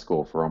officer at my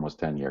school for almost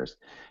 10 years,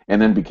 and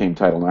then became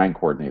Title IX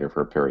coordinator for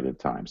a period of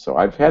time. So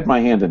I've had my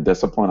hand in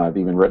discipline. I've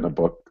even written a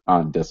book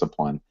on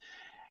discipline.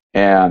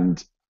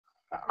 And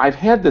I've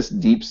had this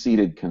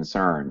deep-seated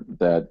concern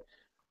that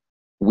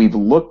we've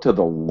looked to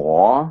the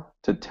law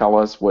to tell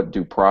us what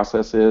due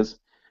process is,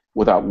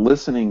 without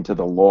listening to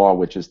the law,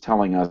 which is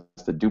telling us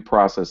that due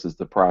process is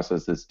the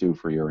process that's due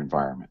for your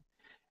environment.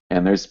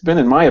 And there's been,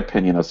 in my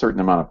opinion, a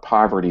certain amount of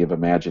poverty of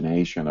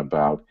imagination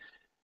about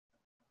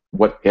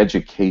what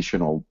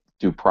educational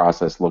due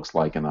process looks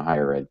like in the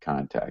higher ed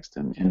context.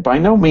 And by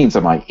no means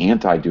am I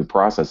anti-due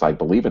process. I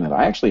believe in it.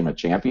 I actually am a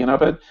champion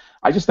of it.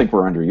 I just think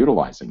we're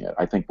underutilizing it.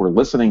 I think we're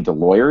listening to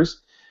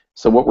lawyers.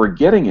 So what we're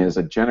getting is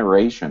a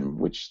generation,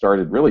 which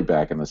started really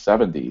back in the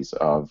 70s,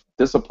 of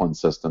discipline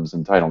systems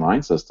and Title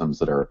IX systems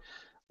that are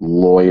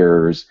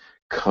lawyers,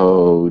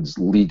 codes,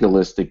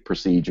 legalistic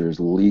procedures,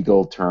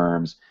 legal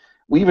terms.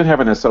 We even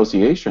have an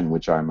association,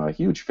 which I'm a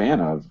huge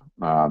fan of,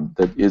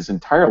 that is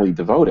entirely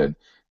devoted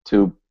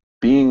to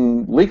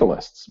being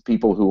legalists,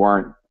 people who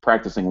aren't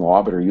practicing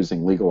law but are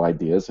using legal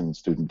ideas in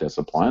student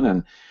discipline.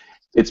 And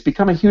it's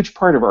become a huge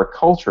part of our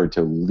culture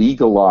to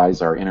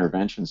legalize our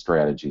intervention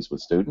strategies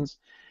with students.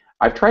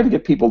 I've tried to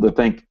get people to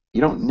think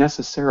you don't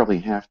necessarily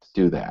have to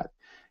do that.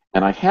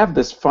 And I have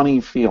this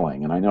funny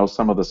feeling, and I know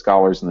some of the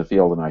scholars in the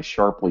field and I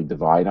sharply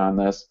divide on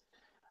this.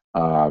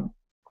 Uh,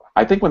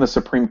 I think when the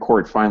Supreme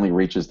Court finally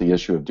reaches the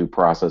issue of due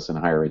process in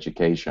higher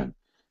education,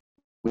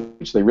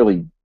 which they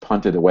really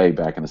punted away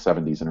back in the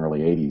 70s and early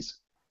 80s,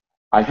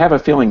 I have a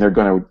feeling they're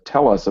going to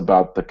tell us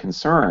about the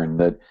concern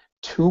that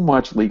too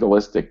much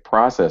legalistic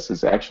process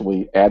is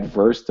actually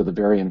adverse to the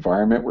very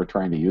environment we're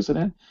trying to use it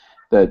in,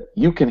 that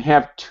you can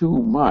have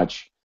too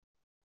much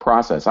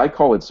process. I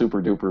call it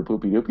super duper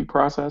poopy doopy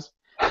process.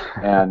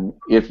 And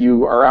if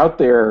you are out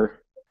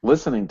there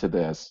listening to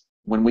this,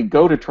 when we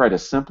go to try to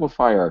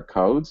simplify our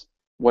codes,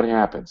 what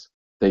happens?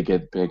 They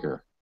get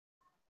bigger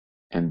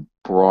and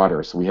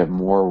broader. So we have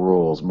more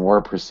rules,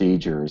 more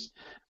procedures.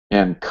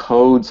 And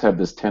codes have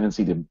this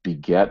tendency to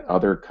beget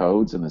other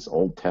codes in this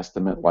Old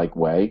Testament-like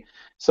way.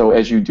 So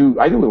as you do,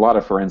 I do a lot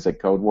of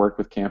forensic code work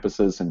with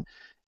campuses, and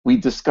we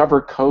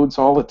discover codes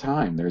all the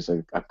time. There's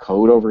a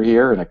code over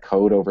here and a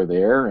code over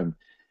there. And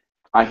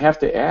I have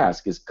to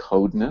ask, is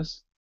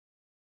codeness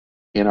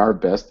in our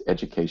best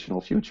educational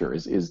future?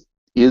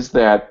 Is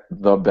that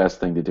the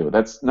best thing to do?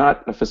 That's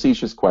not a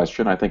facetious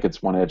question. I think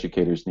it's one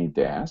educators need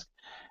to ask,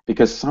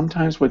 because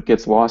sometimes what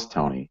gets lost,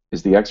 Tony,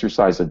 is the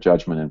exercise of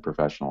judgment and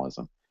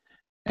professionalism.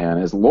 And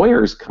as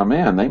lawyers come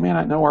in, they may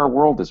not know our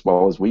world as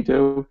well as we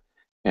do,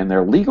 and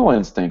their legal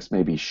instincts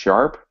may be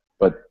sharp,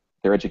 but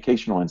their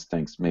educational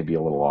instincts may be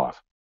a little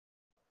off.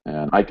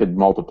 And I could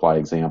multiply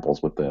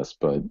examples with this,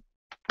 but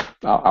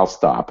I'll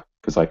stop,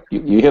 because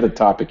you hit a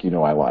topic you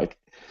know I like.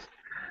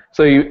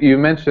 So you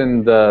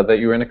mentioned that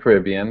you were in the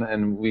Caribbean,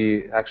 and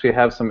we actually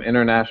have some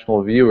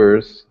international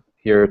viewers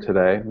here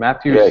today.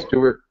 Matthew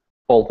Stewart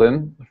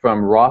Fulton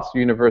from Ross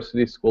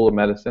University School of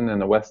Medicine in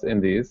the West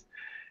Indies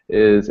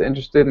is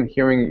interested in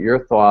hearing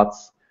your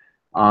thoughts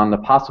on the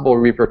possible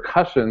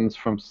repercussions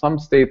from some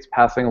states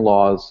passing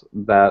laws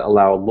that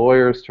allow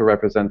lawyers to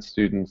represent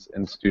students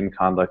in student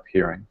conduct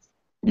hearings.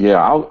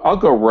 Yeah, I'll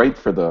go right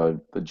for the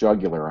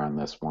jugular on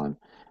this one,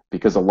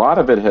 because a lot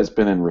of it has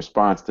been in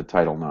response to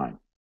Title IX.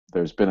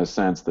 There's been a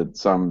sense that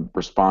some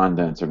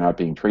respondents are not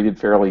being treated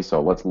fairly,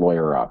 so let's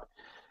lawyer up.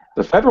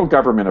 The federal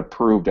government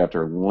approved,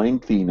 after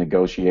lengthy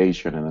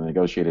negotiation and the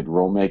negotiated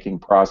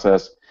rulemaking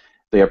process,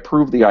 they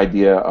approved the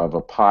idea of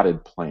a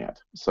potted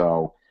plant.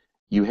 So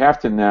you have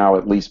to now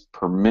at least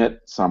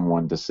permit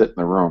someone to sit in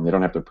the room. They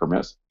don't have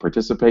to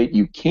participate.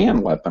 You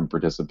can let them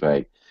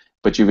participate,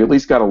 but you've at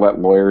least got to let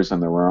lawyers in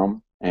the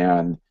room.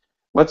 And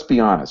let's be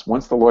honest,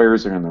 once the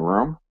lawyers are in the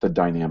room, the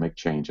dynamic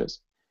changes.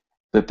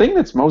 The thing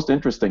that's most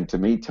interesting to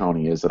me,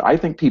 Tony, is that I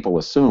think people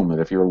assume that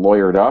if you're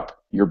lawyered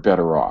up, you're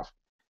better off.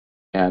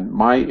 And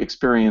my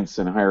experience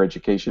in higher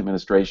education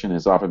administration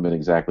has often been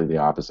exactly the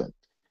opposite,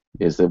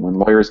 is that when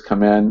lawyers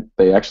come in,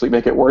 they actually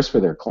make it worse for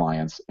their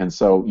clients. And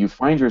so you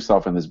find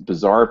yourself in this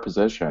bizarre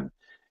position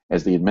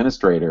as the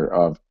administrator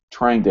of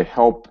trying to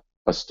help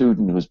a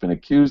student who's been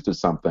accused of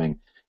something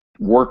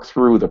work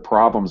through the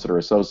problems that are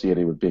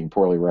associated with being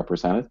poorly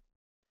represented.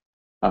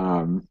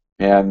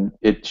 And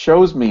it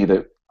shows me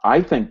that I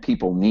think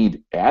people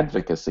need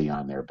advocacy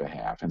on their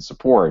behalf and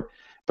support,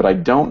 but I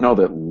don't know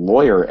that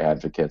lawyer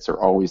advocates are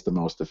always the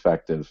most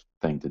effective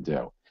thing to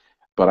do.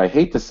 But I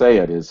hate to say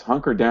it, is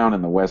hunker down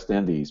in the West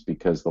Indies,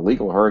 because the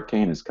legal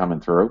hurricane is coming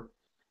through,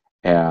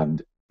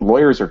 and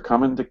lawyers are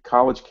coming to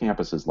college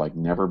campuses like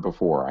never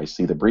before. I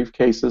see the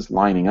briefcases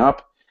lining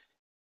up,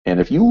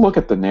 and if you look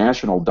at the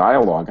national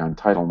dialogue on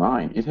Title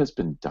IX, it has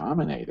been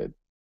dominated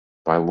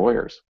by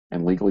lawyers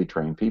and legally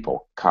trained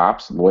people.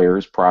 Cops,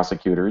 lawyers,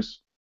 prosecutors,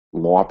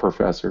 law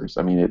professors.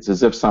 I mean, it's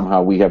as if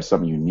somehow we have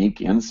some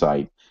unique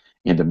insight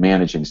into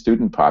managing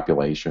student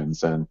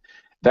populations, and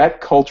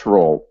that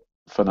cultural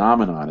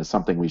phenomenon is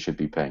something we should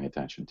be paying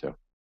attention to.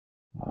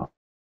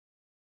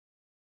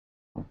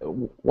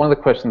 One of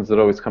the questions that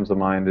always comes to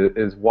mind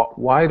is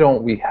why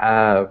don't we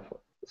have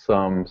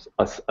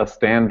a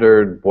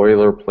standard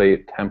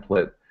boilerplate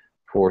template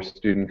for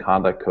student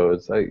conduct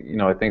codes?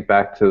 I think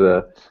back to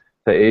the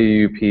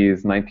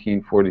AAUP's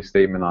 1940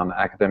 statement on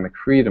academic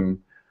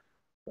freedom.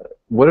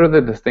 What are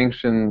the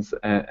distinctions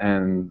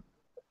and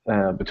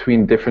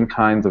between different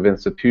kinds of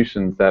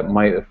institutions that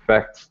might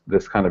affect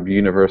this kind of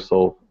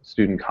universal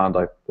student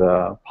conduct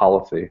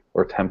policy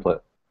or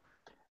template?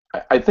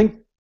 I think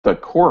the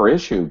core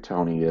issue,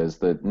 Tony, is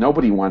that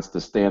nobody wants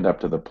to stand up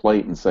to the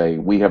plate and say,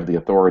 we have the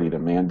authority to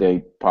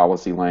mandate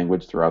policy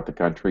language throughout the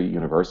country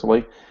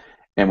universally.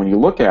 And when you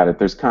look at it,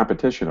 there's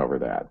competition over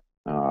that.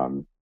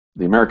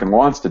 The American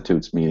Law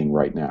Institute's meeting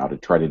right now to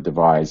try to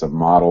devise a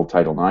model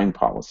Title IX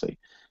policy.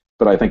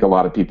 But I think a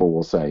lot of people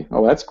will say,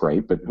 oh, that's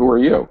great, but who are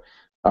you?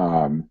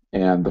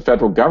 And the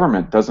federal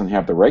government doesn't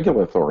have the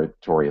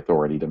regulatory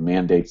authority to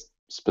mandate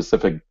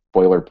specific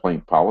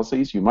boilerplate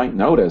policies. You might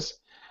notice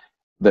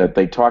that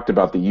they talked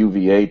about the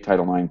UVA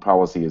Title IX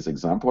policy as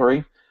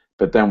exemplary,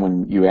 but then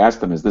when you ask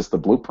them, is this the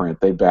blueprint,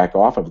 they back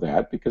off of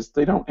that because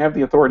they don't have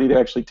the authority to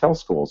actually tell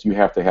schools, you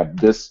have to have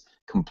this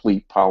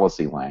complete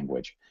policy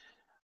language.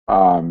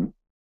 I'm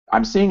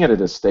seeing it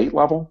at a state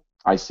level.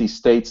 I see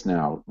states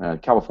now,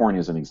 California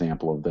is an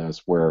example of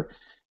this, where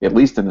at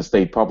least in the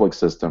state public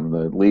system,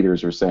 the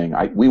leaders are saying,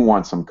 we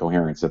want some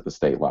coherence at the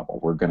state level.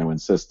 We're going to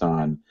insist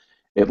on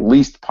at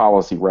least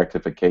policy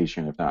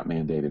rectification, if not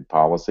mandated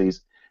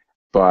policies.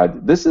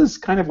 But this is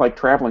kind of like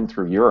traveling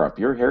through Europe.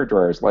 Your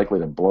hairdryer is likely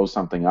to blow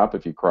something up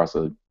if you cross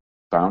a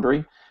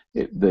boundary.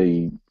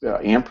 The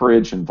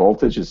amperage and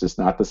voltage is just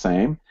not the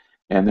same.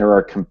 And there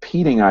are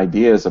competing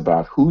ideas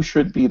about who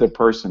should be the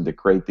person to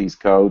create these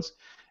codes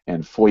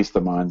and foist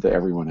them on to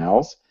everyone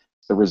else.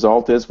 The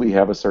result is we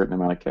have a certain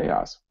amount of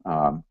chaos.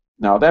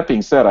 Now, that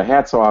being said, a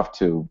hats off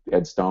to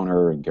Ed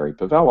Stoner and Gary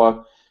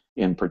Pavella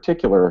in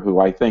particular, who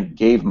I think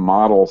gave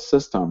model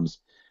systems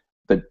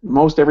that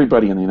most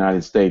everybody in the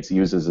United States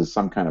uses as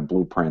some kind of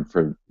blueprint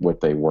for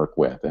what they work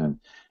with. And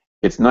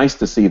it's nice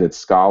to see that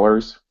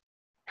scholars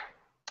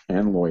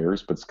and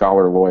lawyers, but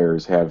scholar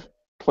lawyers, have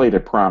played a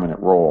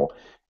prominent role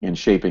in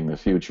shaping the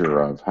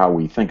future of how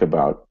we think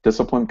about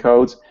discipline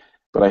codes.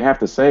 But I have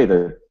to say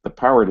that the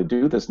power to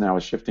do this now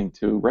is shifting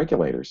to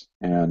regulators.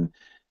 And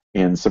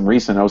in some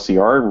recent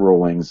OCR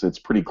rulings, it's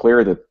pretty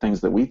clear that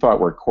things that we thought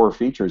were core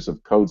features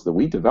of codes that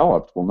we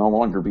developed will no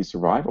longer be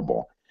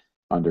survivable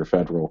under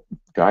federal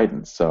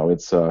guidance. So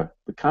it's the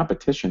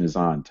competition is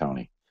on,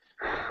 Tony.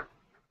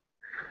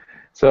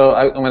 So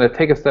I'm going to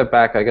take a step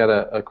back. I got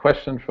a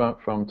question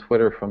from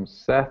Twitter from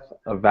Seth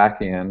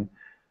Avakian.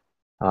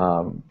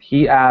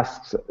 He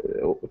asks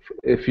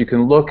if you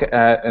can look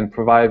at and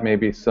provide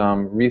maybe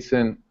some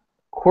recent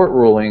court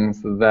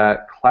rulings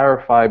that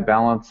clarify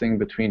balancing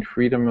between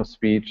freedom of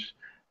speech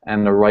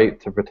and the right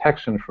to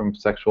protection from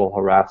sexual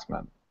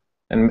harassment.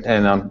 And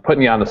I'm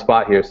putting you on the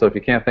spot here, so if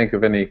you can't think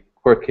of any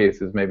court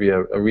cases, maybe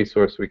a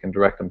resource we can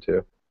direct them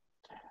to.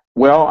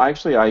 Well,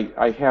 actually,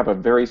 I have a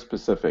very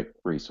specific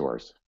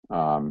resource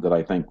that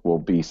I think will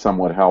be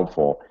somewhat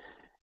helpful.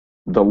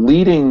 The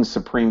leading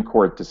Supreme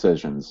Court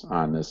decisions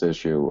on this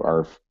issue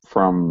are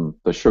from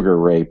the Sugar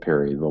Ray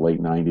period, the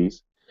late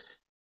 90s.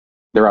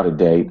 They're out of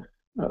date.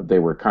 They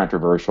were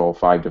controversial,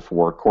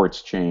 5-4.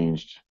 Courts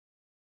changed.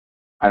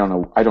 I don't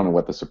know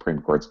what the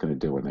Supreme Court's going to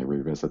do when they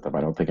revisit them.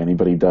 I don't think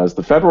anybody does.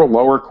 The federal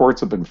lower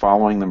courts have been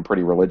following them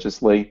pretty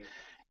religiously.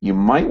 You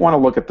might want to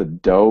look at the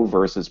Doe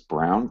versus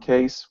Brown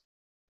case,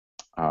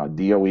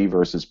 DOE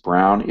versus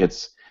Brown.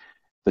 It's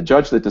the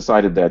judge that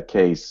decided that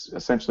case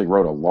essentially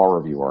wrote a law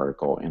review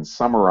article and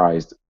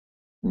summarized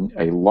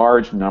a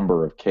large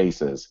number of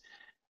cases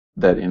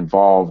that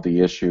involve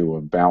the issue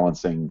of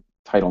balancing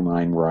Title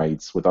IX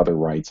rights with other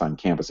rights on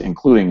campus,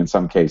 including in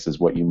some cases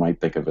what you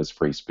might think of as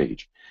free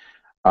speech.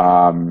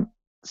 Some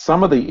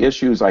of the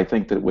issues I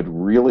think that would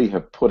really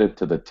have put it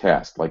to the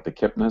test, like the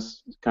Kipnis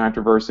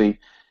controversy,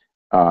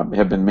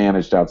 have been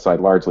managed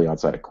largely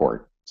outside of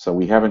court. So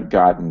we haven't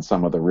gotten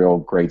some of the real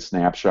great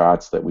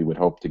snapshots that we would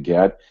hope to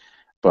get.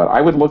 But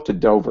I would look to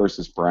Doe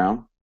versus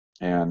Brown,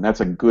 and that's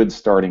a good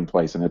starting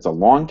place. And it's a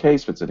long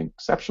case, but it's an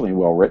exceptionally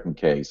well-written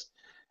case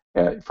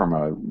from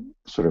a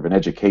sort of an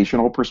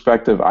educational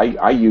perspective.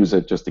 I use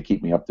it just to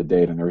keep me up to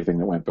date on everything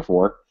that went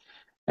before.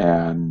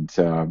 And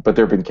but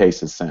there have been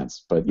cases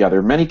since. But yeah, there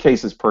are many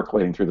cases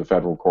percolating through the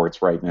federal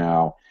courts right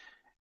now.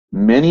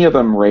 Many of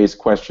them raise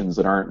questions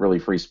that aren't really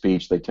free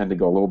speech. They tend to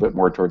go a little bit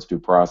more towards due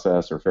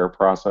process or fair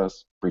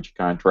process, breach of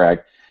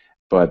contract.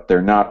 But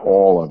they're not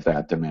all of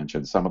that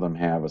dimension. Some of them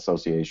have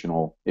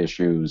associational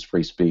issues,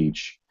 free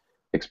speech,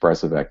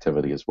 expressive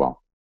activity as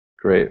well.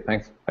 Great,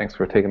 thanks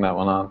for taking that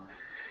one on.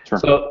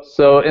 Sure.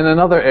 So in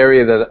another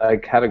area that I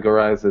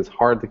categorize as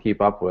hard to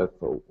keep up with,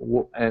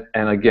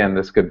 and again,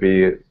 this could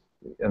be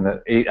in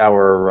the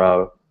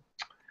 8-hour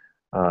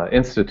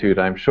institute,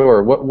 I'm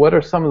sure. What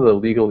are some of the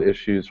legal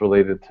issues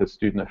related to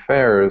student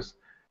affairs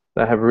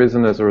that have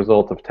arisen as a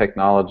result of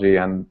technology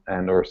and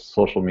or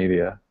social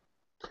media?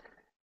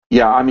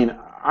 Yeah, I mean,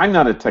 I'm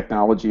not a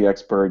technology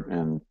expert,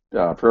 and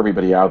for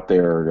everybody out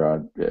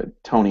there,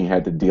 Tony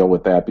had to deal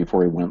with that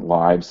before he went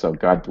live, so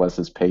God bless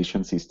his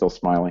patience. He's still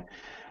smiling.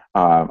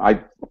 I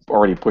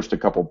already pushed a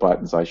couple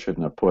buttons I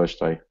shouldn't have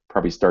pushed. I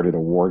probably started a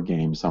war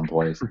game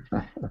someplace.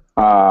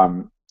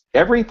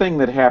 Everything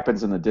that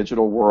happens in the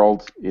digital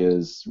world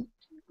is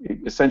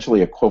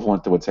essentially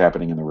equivalent to what's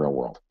happening in the real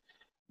world.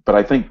 But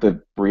I think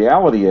the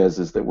reality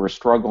is that we're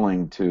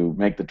struggling to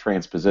make the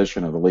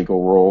transposition of the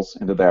legal rules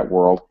into that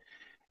world.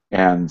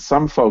 And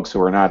some folks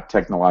who are not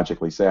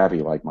technologically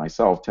savvy, like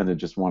myself, tend to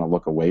just want to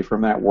look away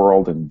from that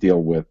world and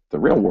deal with the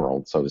real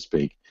world, so to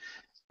speak.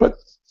 But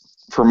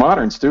for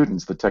modern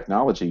students, the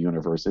technology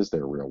universe is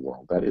their real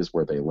world. That is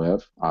where they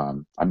live.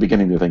 I'm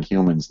beginning to think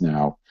humans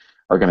now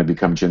are going to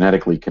become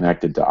genetically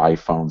connected to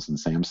iPhones and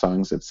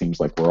Samsungs. It seems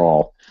like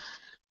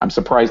I'm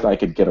surprised I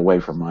could get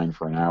away from mine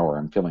for an hour.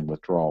 I'm feeling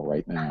withdrawal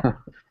right now.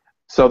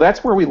 So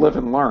that's where we live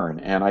and learn,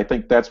 and I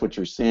think that's what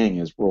you're seeing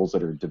is rules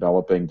that are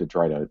developing to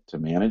try to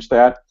manage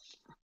that.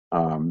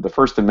 The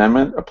First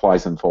Amendment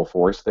applies in full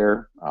force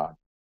there.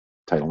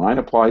 Title IX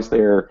applies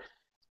there.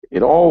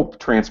 It all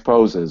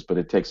transposes, but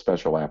it takes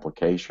special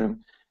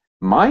application.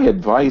 My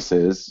advice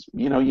is,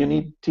 you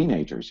need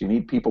teenagers. You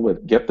need people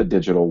that get the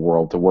digital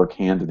world to work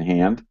hand in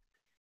hand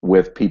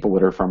with people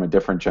that are from a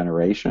different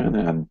generation.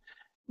 And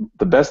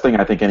the best thing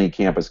I think any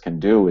campus can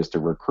do is to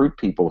recruit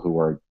people who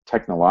are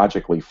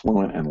technologically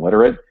fluent and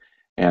literate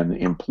and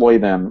employ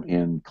them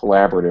in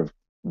collaborative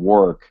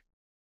work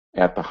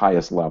at the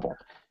highest level.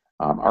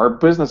 Our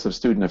business of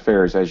student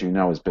affairs, as you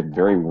know, has been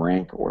very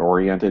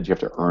rank-oriented. You have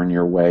to earn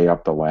your way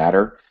up the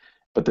ladder.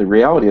 But the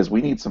reality is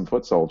we need some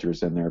foot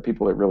soldiers in there,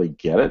 people that really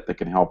get it, that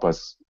can help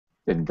us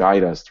and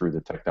guide us through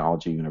the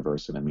technology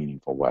universe in a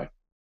meaningful way.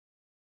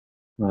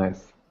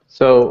 Nice.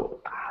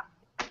 So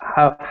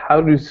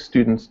how do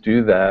students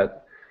do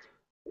that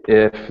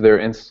if their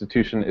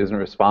institution isn't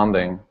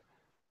responding?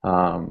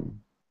 Yeah,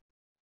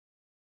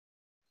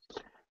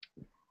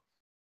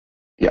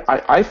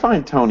 I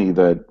find, Tony,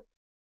 that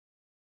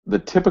the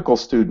typical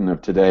student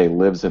of today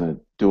lives in a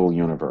dual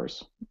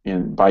universe.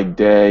 By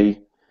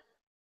day,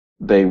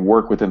 they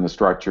work within the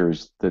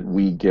structures that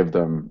we give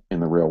them in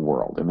the real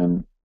world. And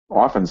then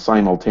often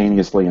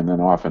simultaneously and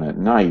then often at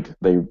night,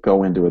 they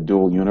go into a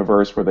dual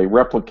universe where they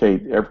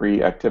replicate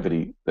every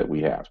activity that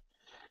we have.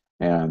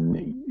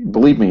 And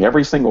believe me,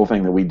 every single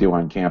thing that we do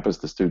on campus,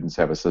 the students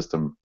have a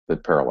system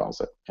that parallels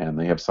it. And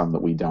they have some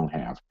that we don't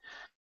have.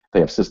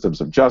 They have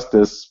systems of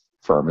justice,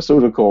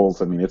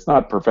 pharmaceuticals. I mean, it's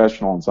not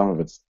professional and some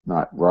of it's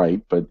not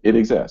right, but it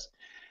exists.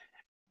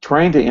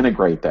 Trying to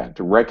integrate that,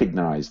 to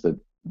recognize that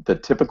the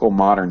typical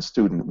modern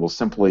student will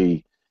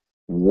simply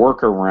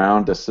work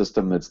around a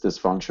system that's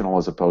dysfunctional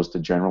as opposed to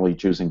generally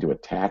choosing to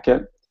attack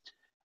it,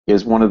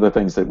 is one of the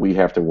things that we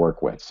have to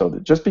work with. So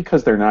that just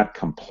because they're not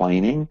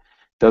complaining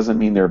doesn't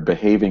mean they're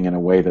behaving in a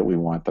way that we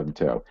want them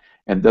to,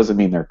 and doesn't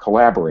mean they're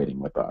collaborating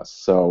with us.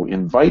 So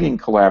inviting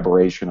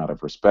collaboration out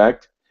of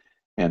respect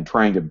and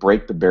trying to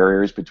break the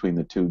barriers between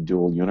the two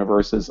dual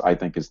universes, I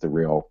think, is the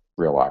real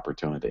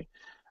opportunity.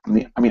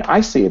 I mean,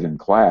 I see it in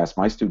class.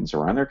 My students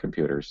are on their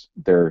computers.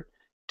 They're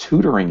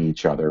tutoring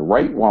each other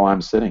right while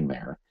I'm sitting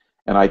there.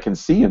 And I can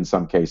see in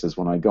some cases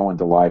when I go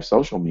into live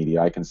social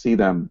media, I can see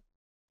them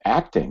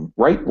acting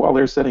right while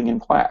they're sitting in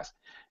class.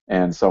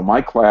 And so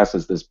my class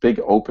is this big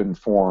open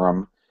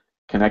forum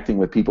connecting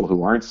with people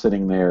who aren't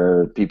sitting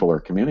there. People are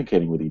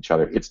communicating with each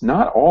other. It's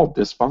not all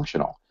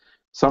dysfunctional.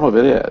 Some of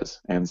it is.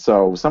 And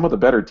so some of the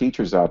better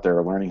teachers out there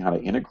are learning how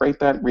to integrate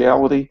that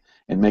reality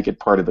and make it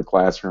part of the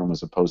classroom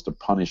as opposed to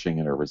punishing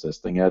it or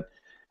resisting it.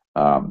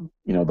 You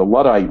know, the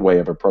Luddite way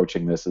of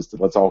approaching this is to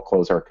let's all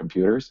close our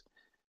computers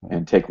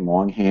and take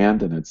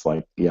longhand. And it's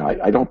like, yeah,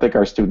 I don't think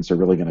our students are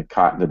really going to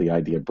cotton to the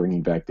idea of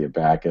bringing back the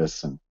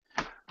abacus and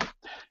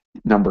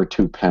number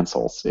 2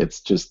 pencils.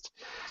 It's just,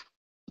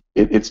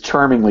 it's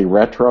charmingly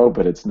retro,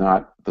 but it's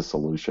not the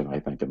solution, I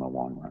think, in the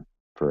long run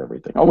for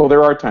everything. Although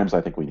there are times I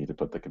think we need to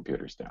put the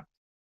computers down.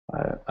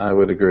 I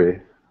would agree.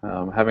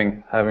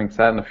 Having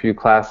sat in a few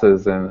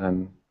classes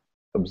and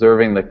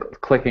observing the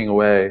clicking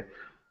away,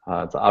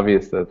 it's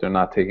obvious that they're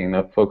not taking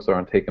notes. Folks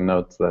aren't taking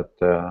notes. That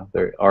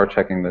they are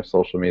checking their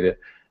social media.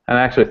 And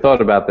I actually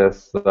thought about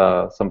this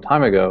some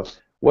time ago.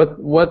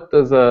 What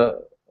does a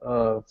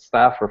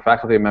staff or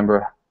faculty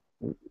member?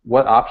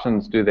 What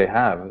options do they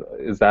have?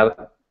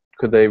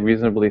 Could they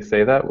reasonably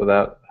say that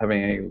without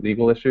having any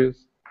legal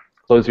issues?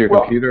 Close your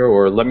computer,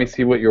 or let me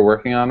see what you're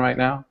working on right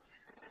now?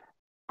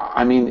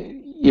 I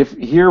mean, if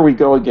here we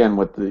go again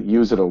with the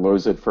use it or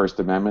lose it First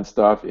Amendment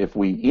stuff, if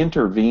we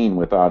intervene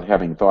without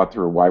having thought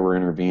through why we're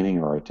intervening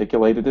or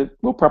articulated it,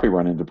 we'll probably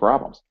run into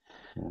problems.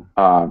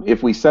 Yeah.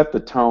 If we set the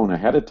tone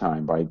ahead of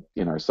time by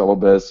in our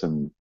syllabus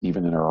and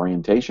even in our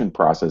orientation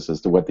process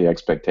as to what the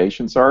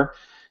expectations are,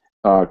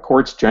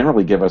 courts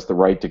generally give us the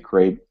right to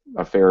create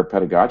a fair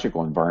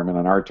pedagogical environment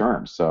on our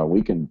terms. So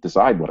we can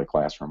decide what a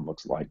classroom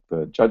looks like.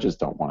 The judges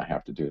don't want to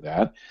have to do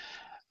that.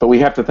 But we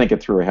have to think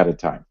it through ahead of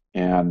time.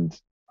 And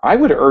I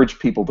would urge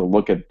people to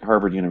look at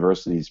Harvard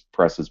University's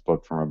Press's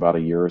book from about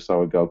a year or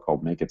so ago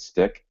called Make It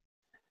Stick.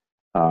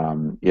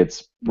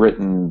 It's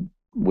written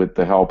with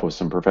the help of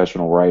some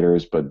professional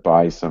writers, but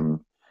by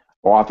some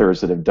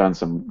authors that have done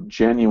some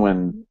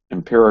genuine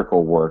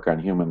empirical work on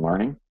human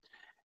learning.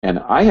 And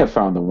I have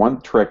found the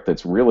one trick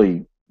that's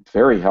really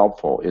very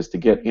helpful is to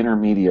get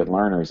intermediate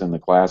learners in the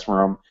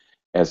classroom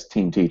as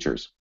team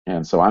teachers.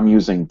 And so I'm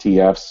using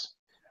TFs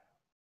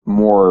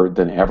more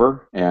than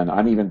ever, and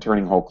I'm even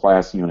turning whole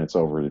class units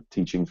over to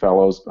teaching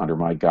fellows under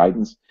my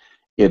guidance.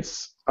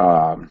 It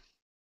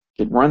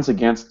runs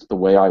against the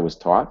way I was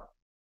taught,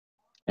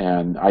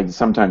 and I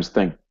sometimes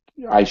think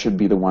I should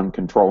be the one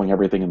controlling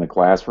everything in the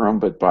classroom,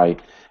 but by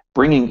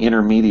bringing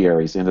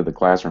intermediaries into the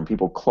classroom,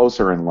 people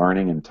closer in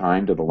learning and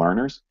time to the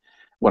learners,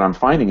 what I'm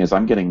finding is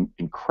I'm getting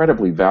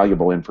incredibly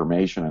valuable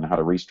information on how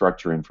to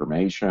restructure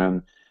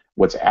information,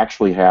 what's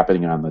actually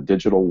happening on the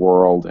digital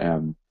world,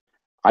 and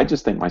I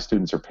just think my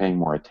students are paying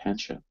more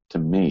attention to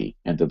me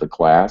and to the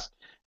class.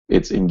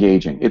 It's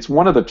engaging. It's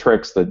one of the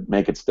tricks that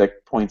Make It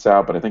Stick points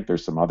out, but I think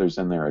there's some others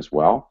in there as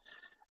well.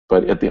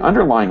 But at the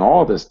underlying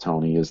all of this,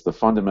 Tony, is the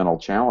fundamental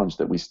challenge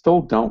that we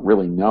still don't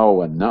really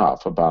know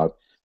enough about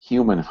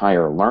human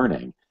higher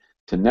learning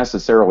to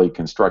necessarily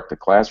construct a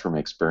classroom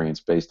experience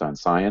based on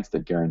science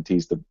that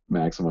guarantees the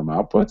maximum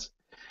outputs.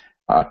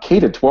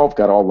 K-12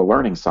 got all the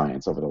learning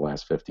science over the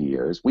last 50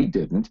 years. We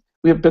didn't.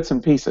 We have bits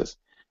and pieces.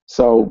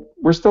 So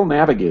we're still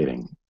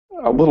navigating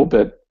a little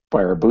bit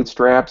by our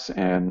bootstraps,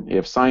 and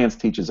if science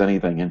teaches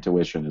anything,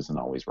 intuition isn't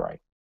always right.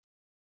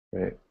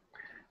 Right.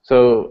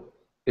 So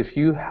if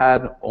you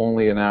had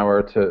only an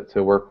hour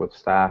to work with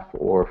staff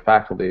or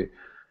faculty,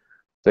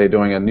 say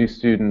doing a new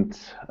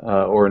student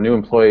or a new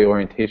employee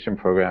orientation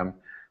program,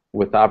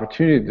 with the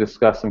opportunity to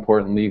discuss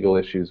important legal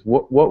issues,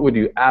 what would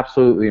you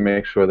absolutely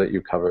make sure that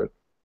you covered?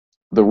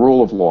 The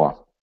rule of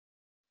law.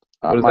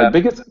 What does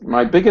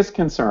My that biggest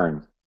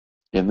concern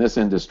in this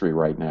industry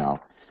right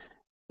now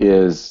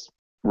is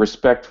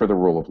respect for the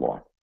rule of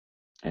law.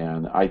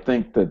 And I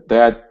think that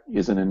that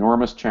is an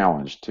enormous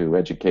challenge to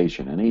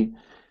education.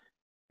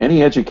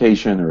 Any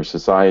education or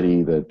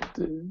society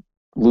that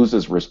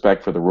loses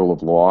respect for the rule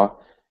of law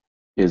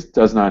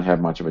does not have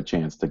much of a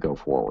chance to go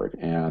forward.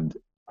 And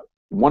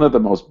one of the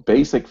most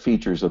basic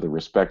features of the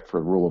respect for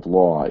the rule of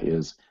law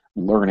is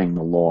learning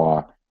the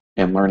law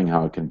and learning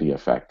how it can be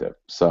effective.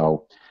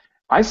 So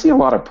I see a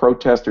lot of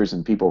protesters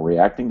and people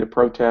reacting to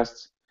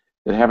protests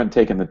that haven't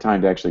taken the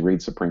time to actually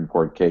read Supreme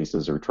Court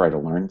cases or try to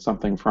learn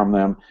something from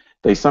them.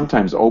 They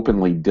sometimes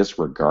openly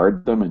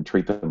disregard them and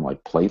treat them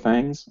like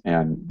playthings,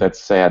 and that's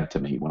sad to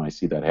me when I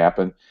see that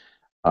happen.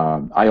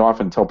 I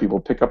often tell people,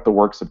 pick up the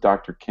works of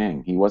Dr.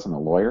 King. He wasn't a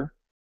lawyer,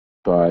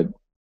 but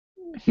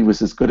he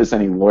was as good as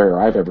any lawyer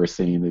I've ever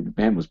seen. The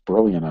man was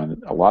brilliant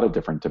on a lot of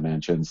different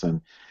dimensions,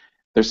 and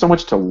there's so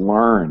much to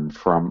learn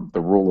from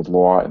the rule of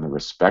law and the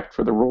respect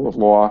for the rule of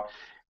law.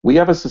 We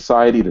have a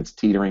society that's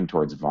teetering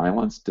towards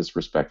violence,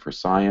 disrespect for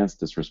science,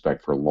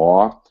 disrespect for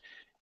law,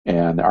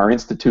 and our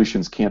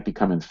institutions can't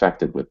become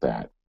infected with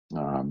that.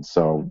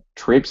 So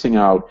traipsing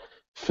out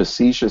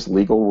facetious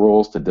legal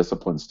rules to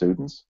discipline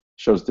students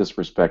shows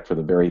disrespect for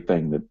the very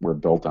thing that we're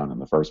built on in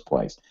the first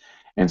place.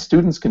 And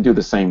students can do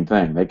the same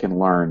thing. They can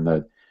learn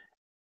that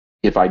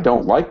if I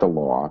don't like the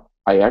law,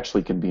 I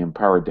actually can be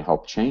empowered to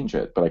help change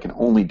it, but I can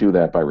only do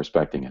that by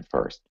respecting it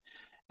first.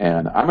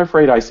 And I'm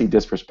afraid I see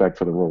disrespect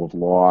for the rule of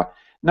law,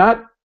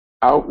 not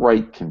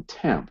outright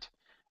contempt,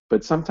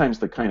 but sometimes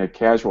the kind of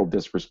casual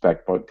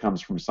disrespect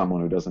comes from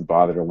someone who doesn't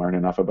bother to learn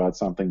enough about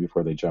something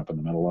before they jump in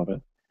the middle of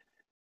it.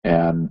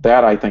 And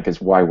that, I think, is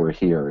why we're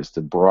here, is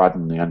to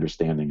broaden the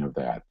understanding of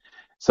that.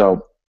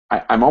 So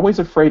I'm always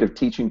afraid of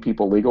teaching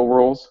people legal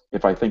rules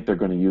if I think they're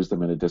going to use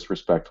them in a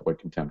disrespectful or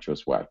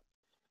contemptuous way.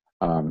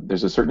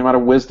 There's a certain amount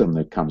of wisdom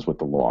that comes with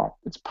the law.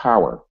 It's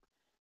power.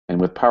 And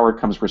with power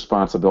comes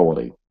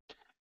responsibility.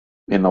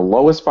 In the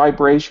lowest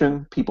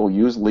vibration, people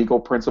use legal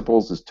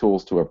principles as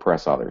tools to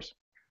oppress others.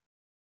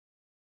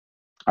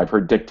 I've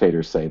heard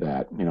dictators say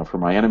that. You know, for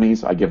my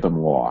enemies, I give them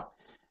law.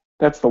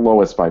 That's the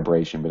lowest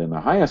vibration. But in the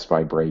highest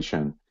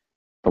vibration,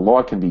 the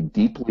law can be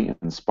deeply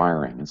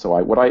inspiring. And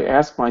so what I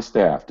ask my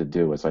staff to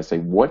do is I say,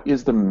 what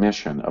is the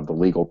mission of the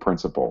legal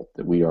principle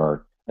that we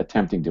are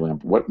attempting to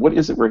implement? What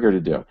is it we're here to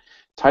do?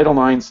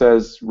 Title IX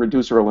says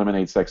reduce or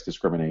eliminate sex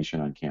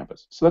discrimination on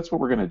campus. So that's what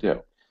we're going to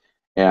do.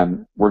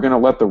 And we're going to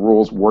let the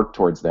rules work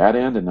towards that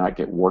end and not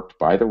get worked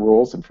by the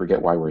rules and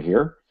forget why we're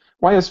here.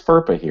 Why is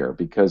FERPA here?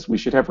 Because we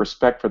should have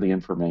respect for the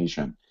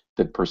information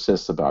that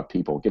persists about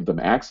people, give them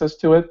access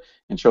to it,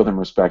 and show them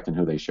respect in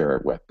who they share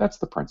it with. That's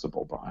the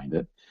principle behind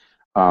it.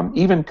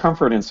 Even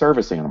comfort in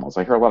service animals.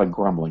 I hear a lot of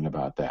grumbling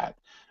about that.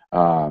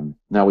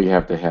 Now we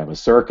have to have a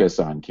circus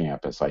on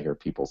campus, I hear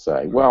people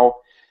say.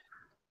 Well,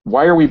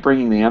 why are we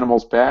bringing the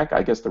animals back?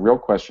 I guess the real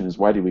question is,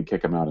 why did we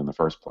kick them out in the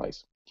first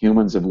place?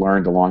 Humans have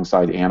learned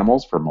alongside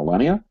animals for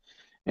millennia,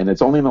 and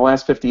it's only in the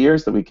last 50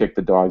 years that we kicked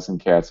the dogs and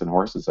cats and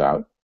horses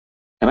out.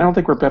 And I don't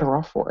think we're better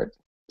off for it.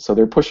 So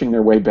they're pushing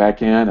their way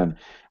back in. And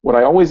what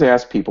I always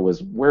ask people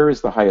is, where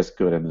is the highest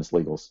good in this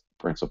legal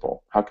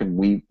principle? How can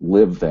we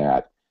live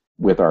that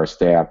with our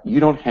staff? You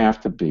don't have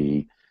to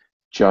be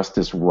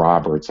Justice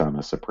Roberts on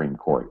the Supreme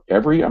Court.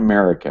 Every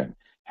American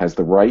has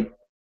the right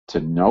to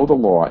know the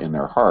law in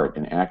their heart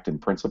and act in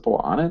principle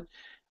on it.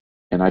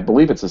 And I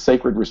believe it's a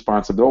sacred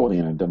responsibility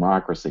in a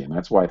democracy. And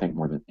that's why I think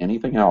more than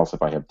anything else,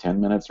 if I have 10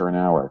 minutes or an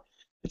hour,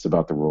 it's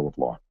about the rule of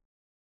law.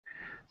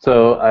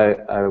 So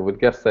I would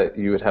guess that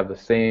you would have the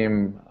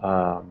same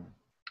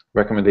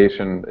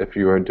recommendation if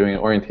you were doing an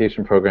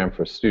orientation program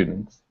for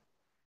students.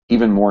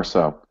 Even more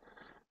so.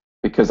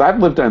 Because I've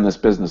lived in this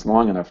business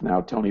long enough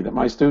now, Tony, that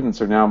my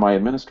students are now my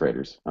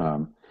administrators.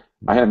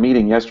 I had a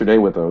meeting yesterday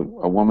with a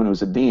woman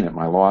who's a dean at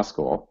my law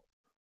school.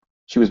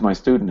 She was my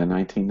student in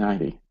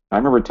 1990. I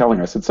remember telling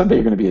her, I said, someday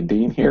you're going to be a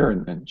dean here,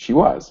 and she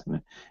was.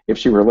 And if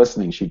she were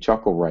listening, she'd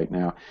chuckle right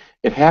now.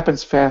 It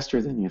happens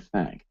faster than you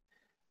think.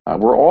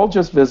 We're all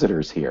just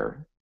visitors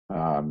here,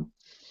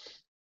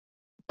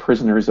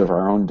 prisoners of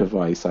our own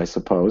device, I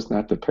suppose,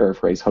 not to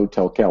paraphrase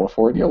Hotel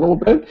California a little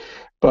bit,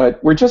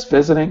 but we're just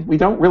visiting. We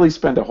don't really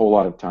spend a whole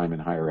lot of time in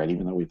higher ed,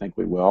 even though we think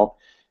we will.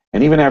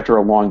 And even after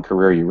a long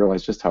career, you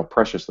realize just how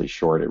preciously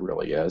short it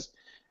really is.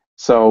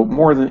 So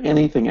more than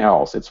anything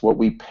else, it's what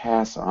we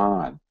pass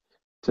on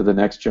to the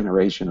next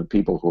generation of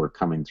people who are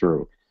coming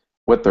through.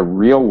 What the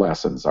real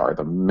lessons are,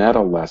 the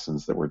meta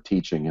lessons that we're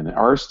teaching. And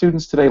are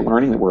students today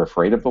learning that we're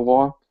afraid of the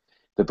law?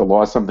 That the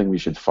law is something we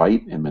should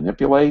fight and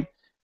manipulate?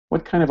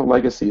 What kind of a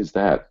legacy is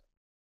that?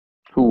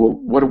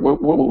 what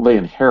will they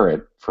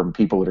inherit from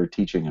people that are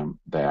teaching them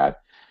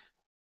that?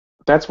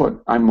 That's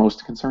what I'm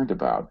most concerned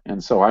about.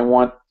 And so I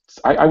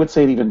would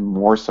say it even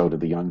more so to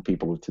the young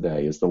people of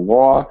today, is the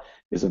law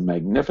is a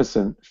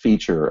magnificent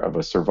feature of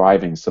a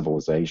surviving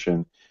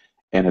civilization,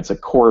 and it's a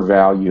core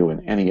value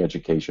in any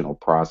educational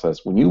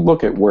process. When you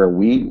look at where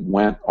we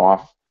went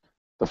off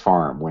the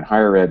farm, when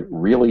higher ed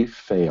really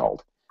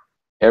failed,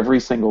 every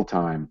single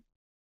time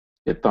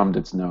it thumbed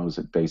its nose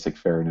at basic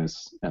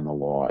fairness and the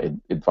law.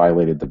 It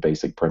violated the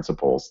basic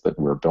principles that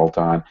we're built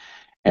on.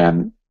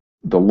 And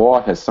the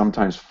law has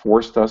sometimes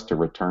forced us to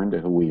return to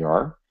who we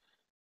are.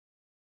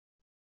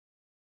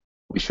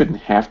 We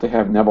shouldn't have to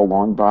have Neville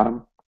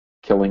Longbottom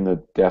killing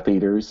the Death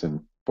Eaters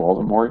and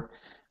Voldemort,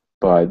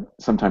 but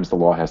sometimes the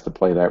law has to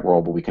play that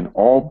role. But we can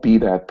all be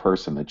that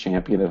person, the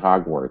champion at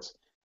Hogwarts.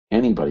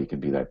 Anybody can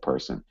be that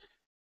person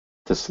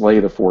to slay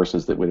the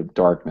forces that would have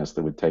darkness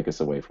that would take us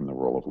away from the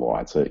rule of law.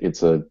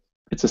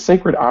 It's a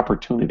sacred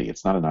opportunity.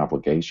 It's not an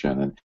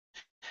obligation, and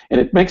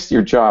it makes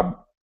your job,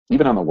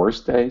 even on the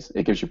worst days,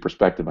 it gives you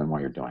perspective on why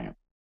you're doing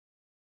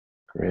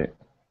it.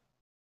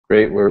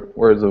 Great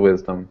words of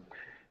wisdom.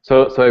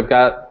 So I've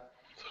got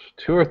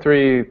 2 or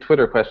 3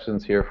 Twitter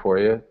questions here for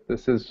you. The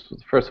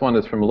first one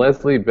is from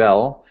Leslie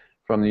Bell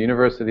from the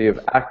University of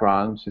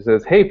Akron. She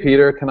says, "Hey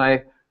Peter,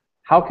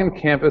 how can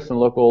campus and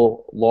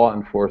local law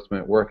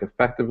enforcement work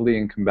effectively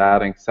in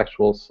combating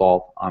sexual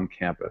assault on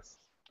campus?"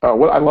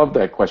 Well, I love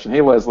that question.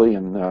 Hey Leslie,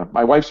 and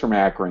my wife's from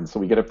Akron, so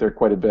we get up there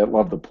quite a bit.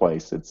 Love the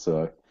place. It's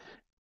a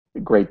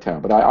great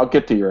town. But I'll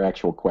get to your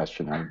actual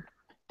question.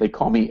 They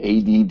call me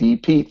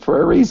ADD Pete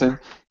for a reason.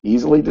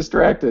 Easily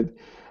distracted.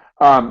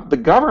 The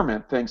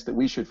government thinks that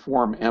we should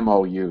form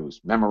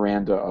MOUs,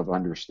 Memoranda of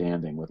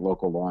Understanding, with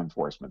local law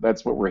enforcement.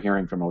 That's what we're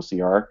hearing from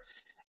OCR.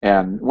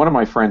 And one of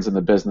my friends in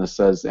the business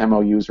says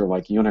MOUs are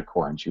like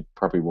unicorns. You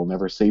probably will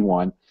never see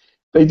one.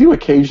 They do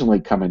occasionally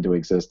come into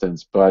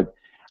existence, but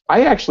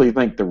I actually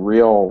think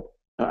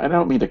I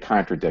don't mean to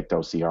contradict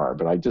OCR,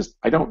 but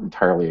I don't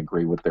entirely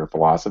agree with their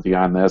philosophy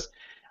on this.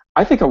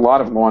 I think a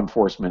lot of law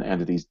enforcement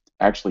entities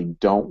actually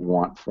don't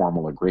want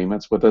formal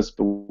agreements with us,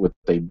 but what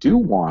they do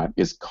want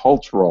is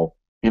cultural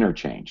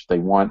interchange. They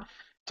want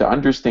to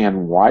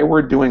understand why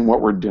we're doing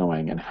what we're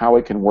doing and how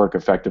it can work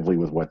effectively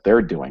with what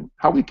they're doing,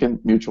 how we can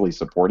mutually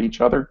support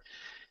each other.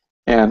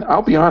 And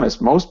I'll be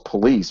honest, most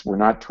police were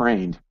not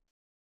trained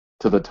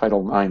to the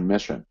Title IX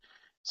mission.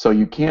 So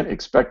you can't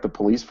expect the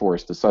police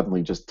force to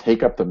suddenly just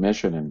take up the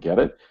mission and get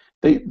it.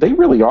 They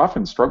really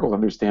often struggle to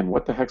understand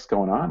what the heck's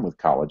going on with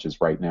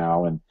colleges right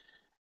now and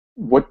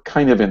what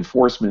kind of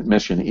enforcement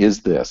mission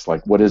is this?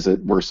 Like, what is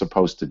it we're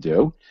supposed to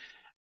do?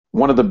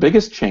 One of the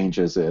biggest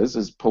changes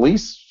is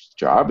police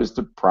job is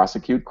to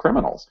prosecute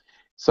criminals.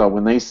 So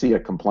when they see a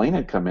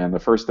complainant come in, the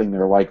first thing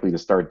they're likely to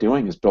start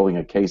doing is building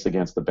a case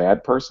against the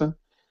bad person.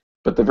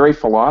 But the very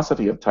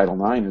philosophy of Title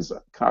IX is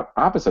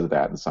opposite of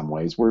that in some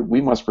ways, where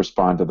we must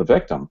respond to the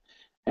victim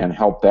and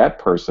help that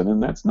person,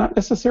 and that's not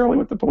necessarily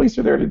what the police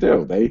are there to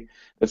do.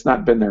 It's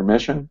not been their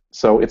mission.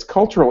 So it's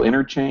cultural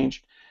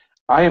interchange.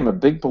 I am a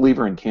big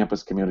believer in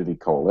campus community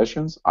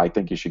coalitions. I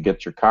think you should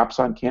get your cops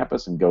on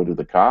campus and go to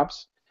the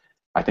cops.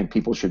 I think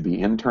people should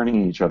be interning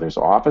in each other's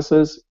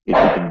offices. If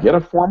you can get a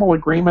formal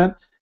agreement,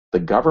 the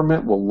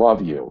government will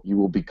love you. You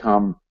will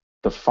become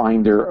the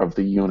finder of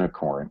the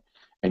unicorn.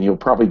 And you'll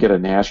probably get a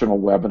national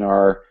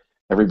webinar.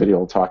 Everybody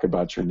will talk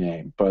about your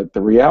name. But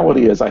the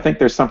reality is, I think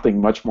there's something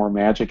much more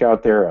magic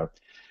out there.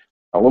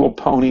 A little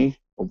pony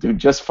will do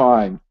just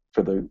fine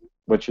for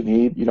what you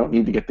need. You don't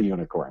need to get the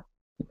unicorn.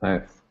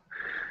 Nice.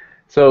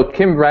 So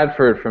Kim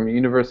Bradford from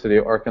University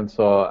of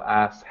Arkansas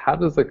asks, how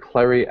does the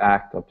Clery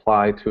Act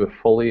apply to a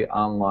fully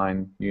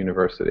online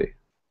university?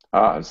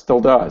 It still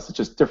does. It's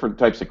just different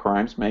types of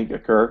crimes may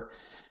occur.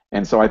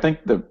 And so I think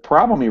the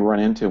problem you run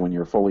into when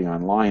you're fully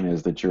online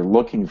is that you're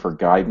looking for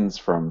guidance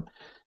from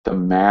the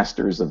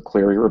masters of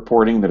Clery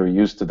reporting that are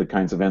used to the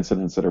kinds of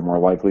incidents that are more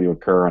likely to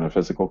occur on a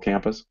physical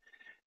campus.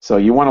 So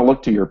you want to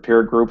look to your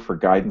peer group for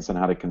guidance on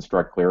how to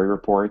construct Clery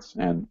reports.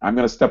 And I'm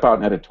going to step out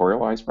and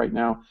editorialize right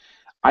now.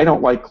 I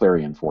don't like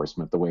Clery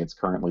enforcement the way it's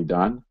currently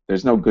done.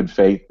 There's no good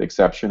faith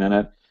exception in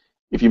it.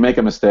 If you make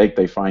a mistake,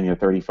 they fine you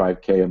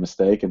 $35K a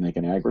mistake and they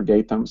can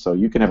aggregate them. So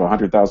you can have a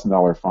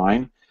 $100,000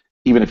 fine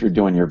even if you're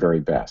doing your very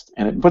best.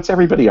 And it puts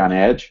everybody on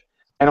edge.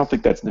 I don't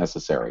think that's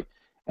necessary.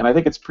 And I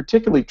think it's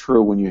particularly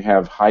true when you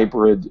have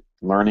hybrid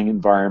learning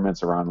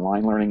environments or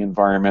online learning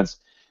environments.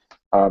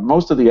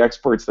 Most of the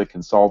experts that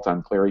consult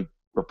on Clery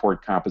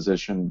report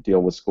composition deal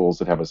with schools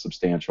that have a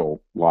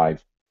substantial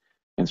live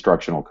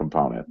instructional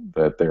component,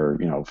 that they're,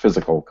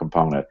 physical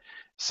component.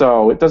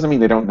 So it doesn't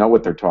mean they don't know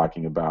what they're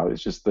talking about.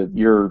 It's just that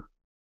you're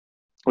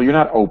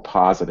not O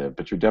positive,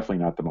 but you're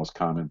definitely not the most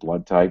common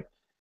blood type.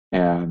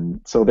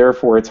 And so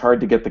therefore it's hard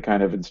to get the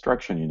kind of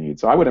instruction you need.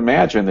 So I would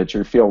imagine that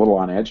you feel a little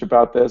on edge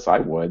about this. I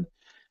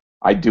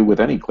do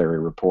with any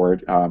Clery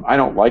report. I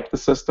don't like the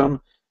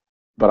system,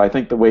 but I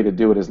think the way to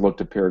do it is look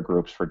to peer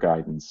groups for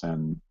guidance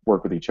and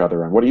work with each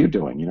other on what are you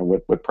doing?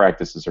 What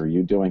practices are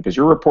you doing? Because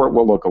your report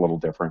will look a little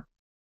different.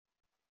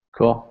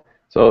 Cool.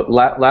 So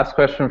last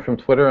question from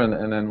Twitter,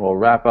 and then we'll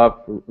wrap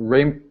up.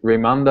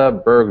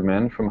 Raymonda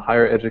Bergman from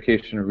Higher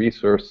Education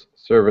Resource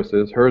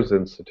Services, HERS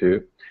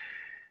Institute.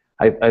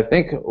 I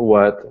think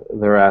what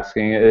they're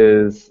asking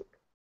is,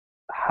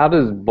 how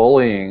does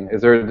bullying,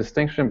 is there a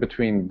distinction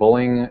between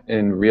bullying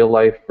in real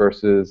life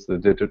versus the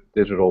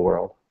digital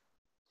world?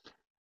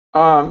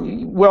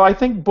 Well, I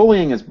think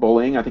bullying is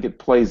bullying. I think it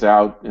plays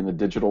out in the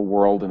digital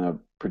world in a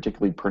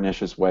particularly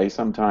pernicious way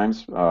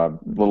sometimes, a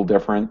little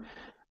different.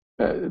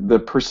 The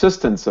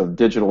persistence of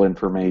digital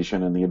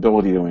information and the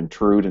ability to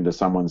intrude into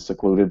someone's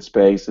secluded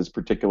space is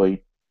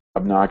particularly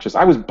obnoxious.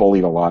 I was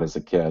bullied a lot as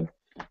a kid,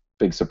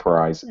 big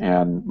surprise.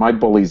 And my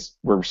bullies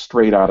were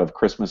straight out of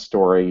Christmas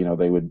Story. You know,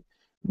 they would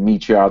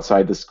meet you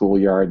outside the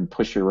schoolyard and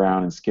push you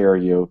around and scare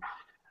you.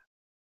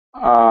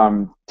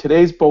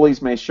 Today's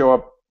bullies may show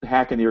up,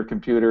 hack into your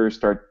computer,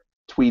 start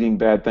tweeting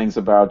bad things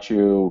about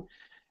you,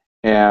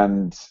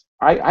 and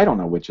I don't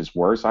know which is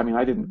worse. I mean,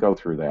 I didn't go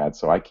through that,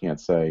 so I can't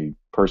say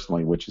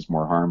personally which is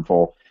more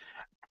harmful.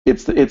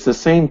 It's the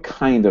same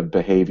kind of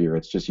behavior.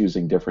 It's just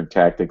using different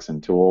tactics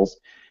and tools,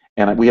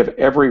 and we have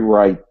every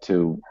right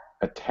to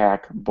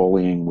attack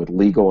bullying with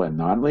legal and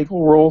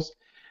non-legal rules.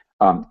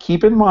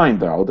 Keep in mind,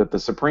 though, that the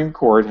Supreme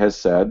Court has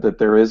said that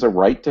there is a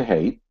right to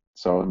hate,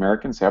 so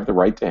Americans have the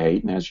right to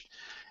hate, and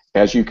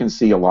as you can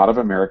see, a lot of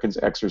Americans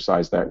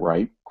exercise that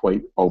right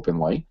quite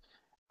openly.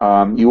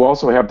 You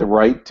also have the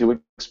right to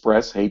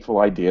express hateful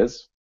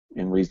ideas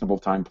in reasonable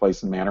time,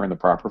 place, and manner in the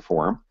proper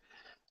form.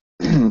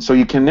 So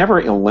you can never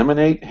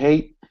eliminate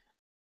hate,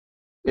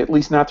 at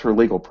least not through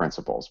legal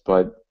principles,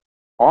 but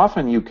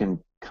often you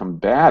can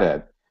combat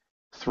it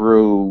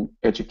through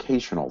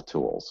educational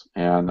tools.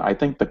 And I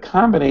think the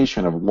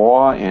combination of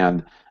law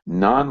and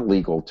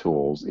non-legal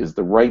tools is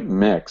the right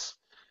mix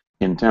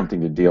in attempting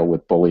to deal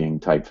with bullying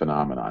type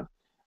phenomenon.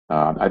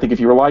 I think if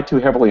you rely too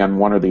heavily on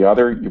one or the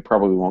other, you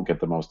probably won't get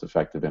the most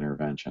effective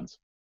interventions.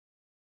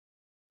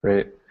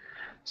 Great.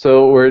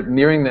 So we're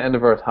nearing the end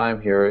of our time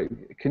here.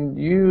 Can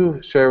you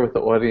share with the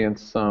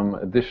audience some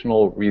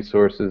additional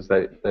resources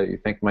that you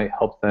think might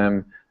help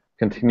them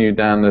continue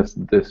down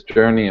this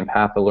journey and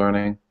path of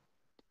learning?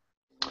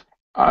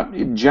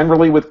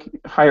 Generally with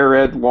higher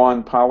ed law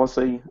and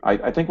policy,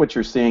 I think what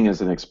you're seeing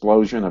is an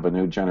explosion of a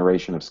new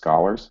generation of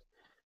scholars.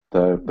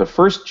 The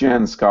first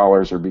gen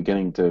scholars are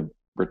beginning to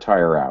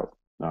retire out.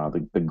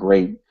 The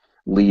great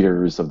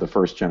leaders of the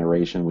first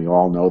generation, we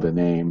all know the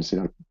names, you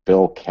know,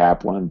 Bill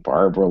Kaplan,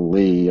 Barbara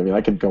Lee. I mean,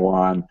 I could go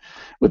on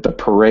with the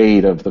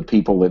parade of the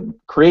people that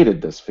created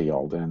this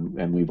field,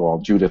 and we've all,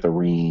 Judith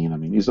Areen. I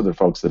mean, these are the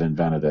folks that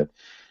invented it.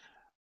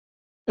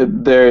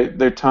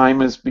 Their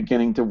time is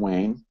beginning to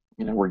wane.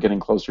 You know, we're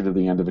getting closer to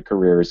the end of the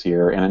careers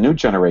here, and a new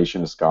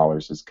generation of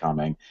scholars is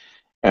coming.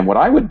 And what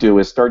I would do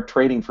is start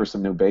trading for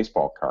some new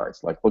baseball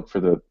cards. Like, look for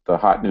the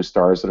hot new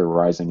stars that are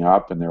rising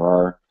up, and there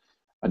are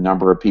a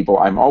number of people.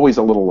 I'm always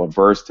a little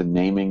averse to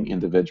naming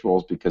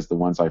individuals because the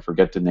ones I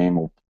forget to name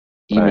will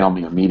email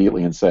me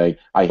immediately and say,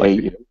 I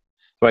hate you.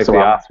 Like so the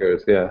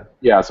Oscars, yeah.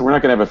 Yeah, so we're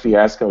not going to have a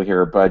fiasco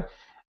here, but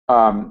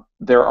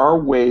there are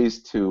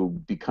ways to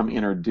become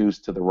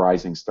introduced to the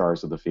rising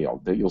stars of the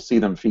field. That you'll see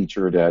them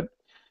featured at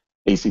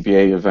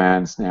ACPA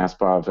events,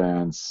 NASPA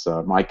events,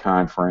 my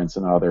conference,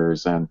 and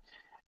others. And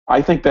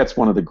I think that's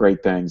one of the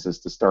great things, is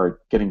to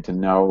start getting to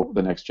know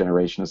the next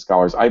generation of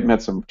scholars. I've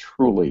met some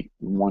truly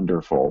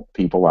wonderful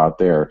people out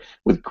there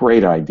with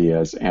great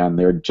ideas, and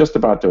they're just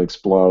about to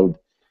explode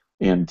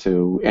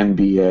into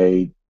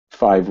NBA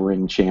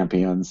 5-ring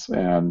champions,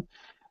 and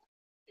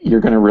you're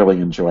going to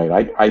really enjoy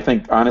it. I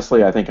think,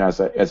 honestly, I think as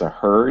a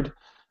herd,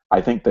 I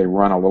think they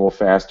run a little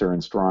faster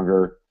and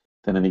stronger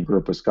than any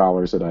group of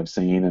scholars that I've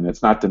seen. And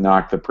it's not to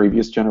knock the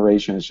previous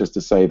generation, it's just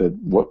to say that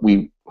what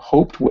we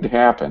hoped would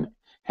happen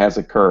has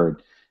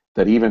occurred,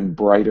 that even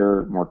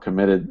brighter, more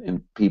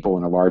committed people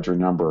in a larger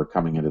number are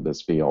coming into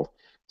this field.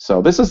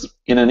 So this is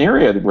in an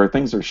area where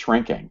things are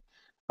shrinking.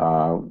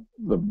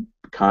 The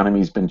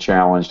economy's been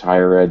challenged,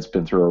 higher ed's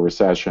been through a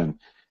recession.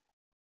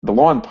 The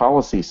law and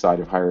policy side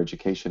of higher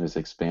education is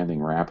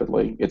expanding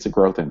rapidly. It's a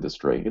growth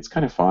industry. It's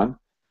kind of fun,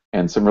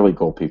 and some really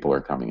cool people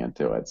are coming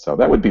into it. So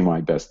that would be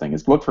my best thing,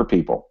 is look for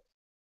people.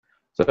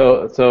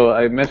 So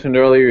I mentioned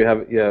earlier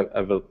you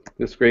have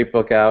this great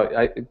book out.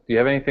 Do you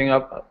have anything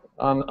up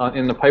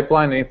in the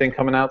pipeline? Anything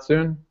coming out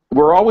soon?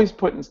 We're always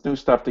putting new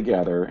stuff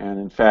together, and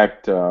in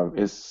fact,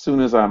 as soon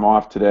as I'm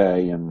off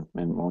today and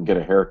we'll get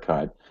a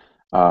haircut,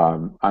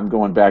 I'm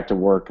going back to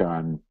work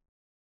on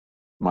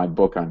my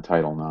book on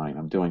Title IX.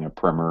 I'm doing a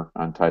primer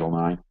on Title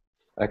IX.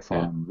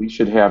 Excellent. And we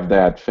should have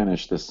that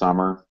finished this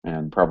summer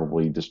and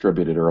probably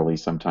distributed early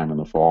sometime in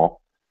the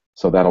fall.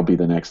 So that'll be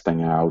the next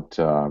thing out.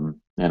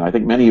 And I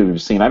think many of you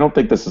have seen, I don't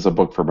think this is a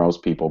book for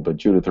most people, but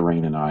Judith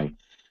Areen and I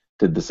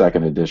did the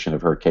second edition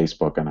of her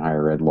casebook on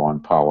higher ed law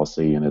and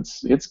policy, and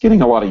it's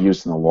getting a lot of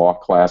use in the law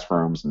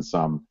classrooms and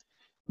some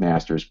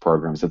master's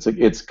programs.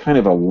 It's kind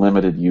of a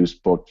limited use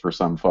book for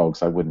some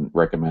folks. I wouldn't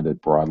recommend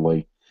it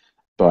broadly.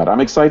 But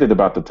I'm excited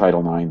about the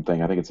Title IX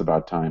thing. I think it's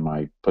about time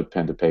I put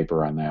pen to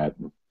paper on that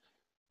and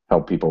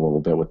help people a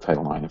little bit with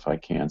Title IX if I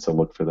can. So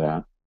look for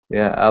that.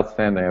 Yeah,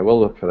 outstanding. I will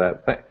look for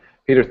that.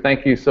 Peter,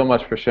 thank you so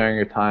much for sharing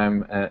your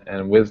time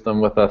and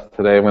wisdom with us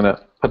today. I'm going to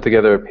put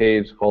together a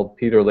page called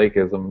Peter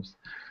Lakeisms.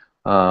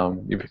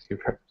 You've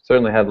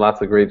certainly had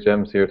lots of great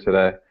gems here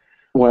today.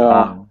 Well,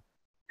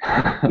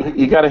 Um,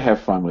 you got to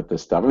have fun with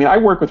this stuff. I mean, I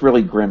work with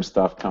really grim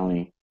stuff,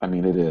 Tony. I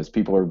mean, it is.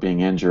 People are being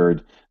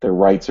injured. Their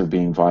rights are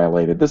being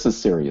violated. This is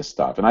serious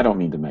stuff, and I don't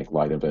mean to make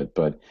light of it,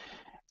 but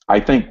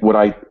I think what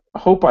I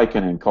hope I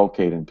can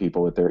inculcate in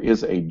people that there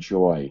is a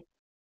joy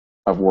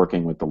of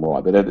working with the law,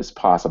 that it is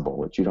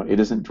possible, that it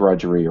isn't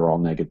drudgery or all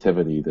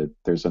negativity, that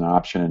there's an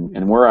option.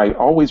 And where I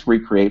always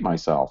recreate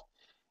myself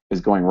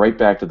is going right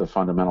back to the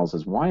fundamentals: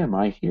 is why am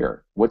I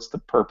here? What's the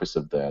purpose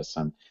of this?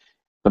 And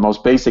the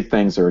most basic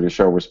things are to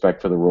show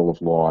respect for the rule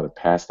of law, to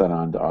pass that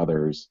on to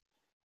others,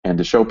 and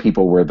to show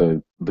people where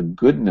the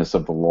goodness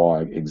of the law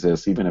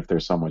exists. Even if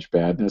there's so much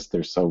badness,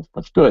 there's so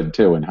much good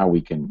too, and how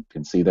we can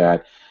see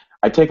that.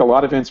 I take a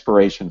lot of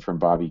inspiration from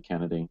Bobby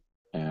Kennedy,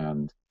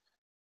 and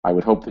I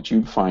would hope that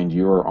you find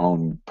your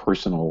own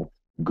personal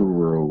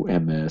guru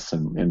in this,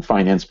 and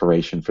find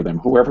inspiration for them,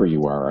 whoever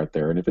you are out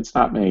there. And if it's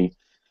not me,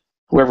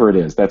 whoever it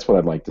is, that's what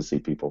I'd like to see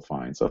people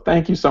find. So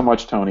thank you so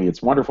much, Tony.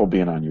 It's wonderful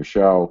being on your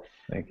show.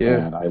 Thank you.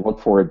 And I look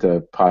forward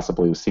to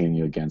possibly seeing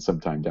you again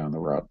sometime down the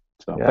road.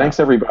 So Yeah. Thanks,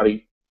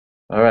 everybody.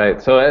 All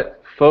right. So,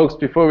 folks,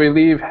 before we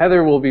leave,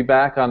 Heather will be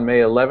back on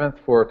May 11th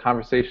for a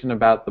conversation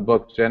about the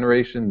book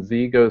Generation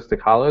Z Goes to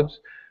College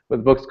with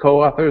the book's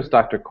co-authors,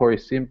 Dr. Corey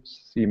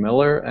C.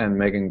 Miller and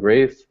Megan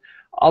Grace.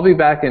 I'll be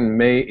back in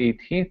May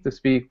 18th to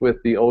speak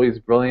with the always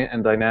brilliant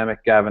and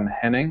dynamic Gavin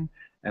Henning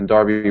and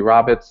Darby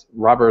Roberts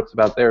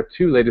about their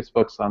two latest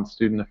books on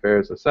student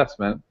affairs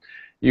assessment.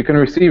 You can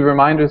receive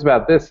reminders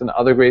about this and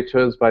other great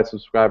shows by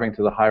subscribing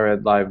to the Higher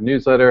Ed Live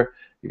newsletter.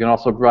 You can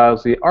also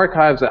browse the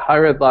archives at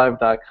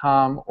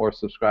higheredlive.com or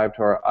subscribe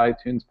to our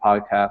iTunes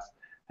podcast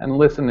and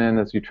listen in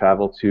as you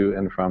travel to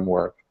and from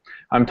work.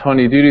 I'm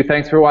Tony Doody.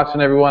 Thanks for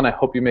watching, everyone. I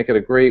hope you make it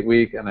a great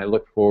week, and I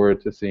look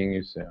forward to seeing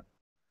you soon.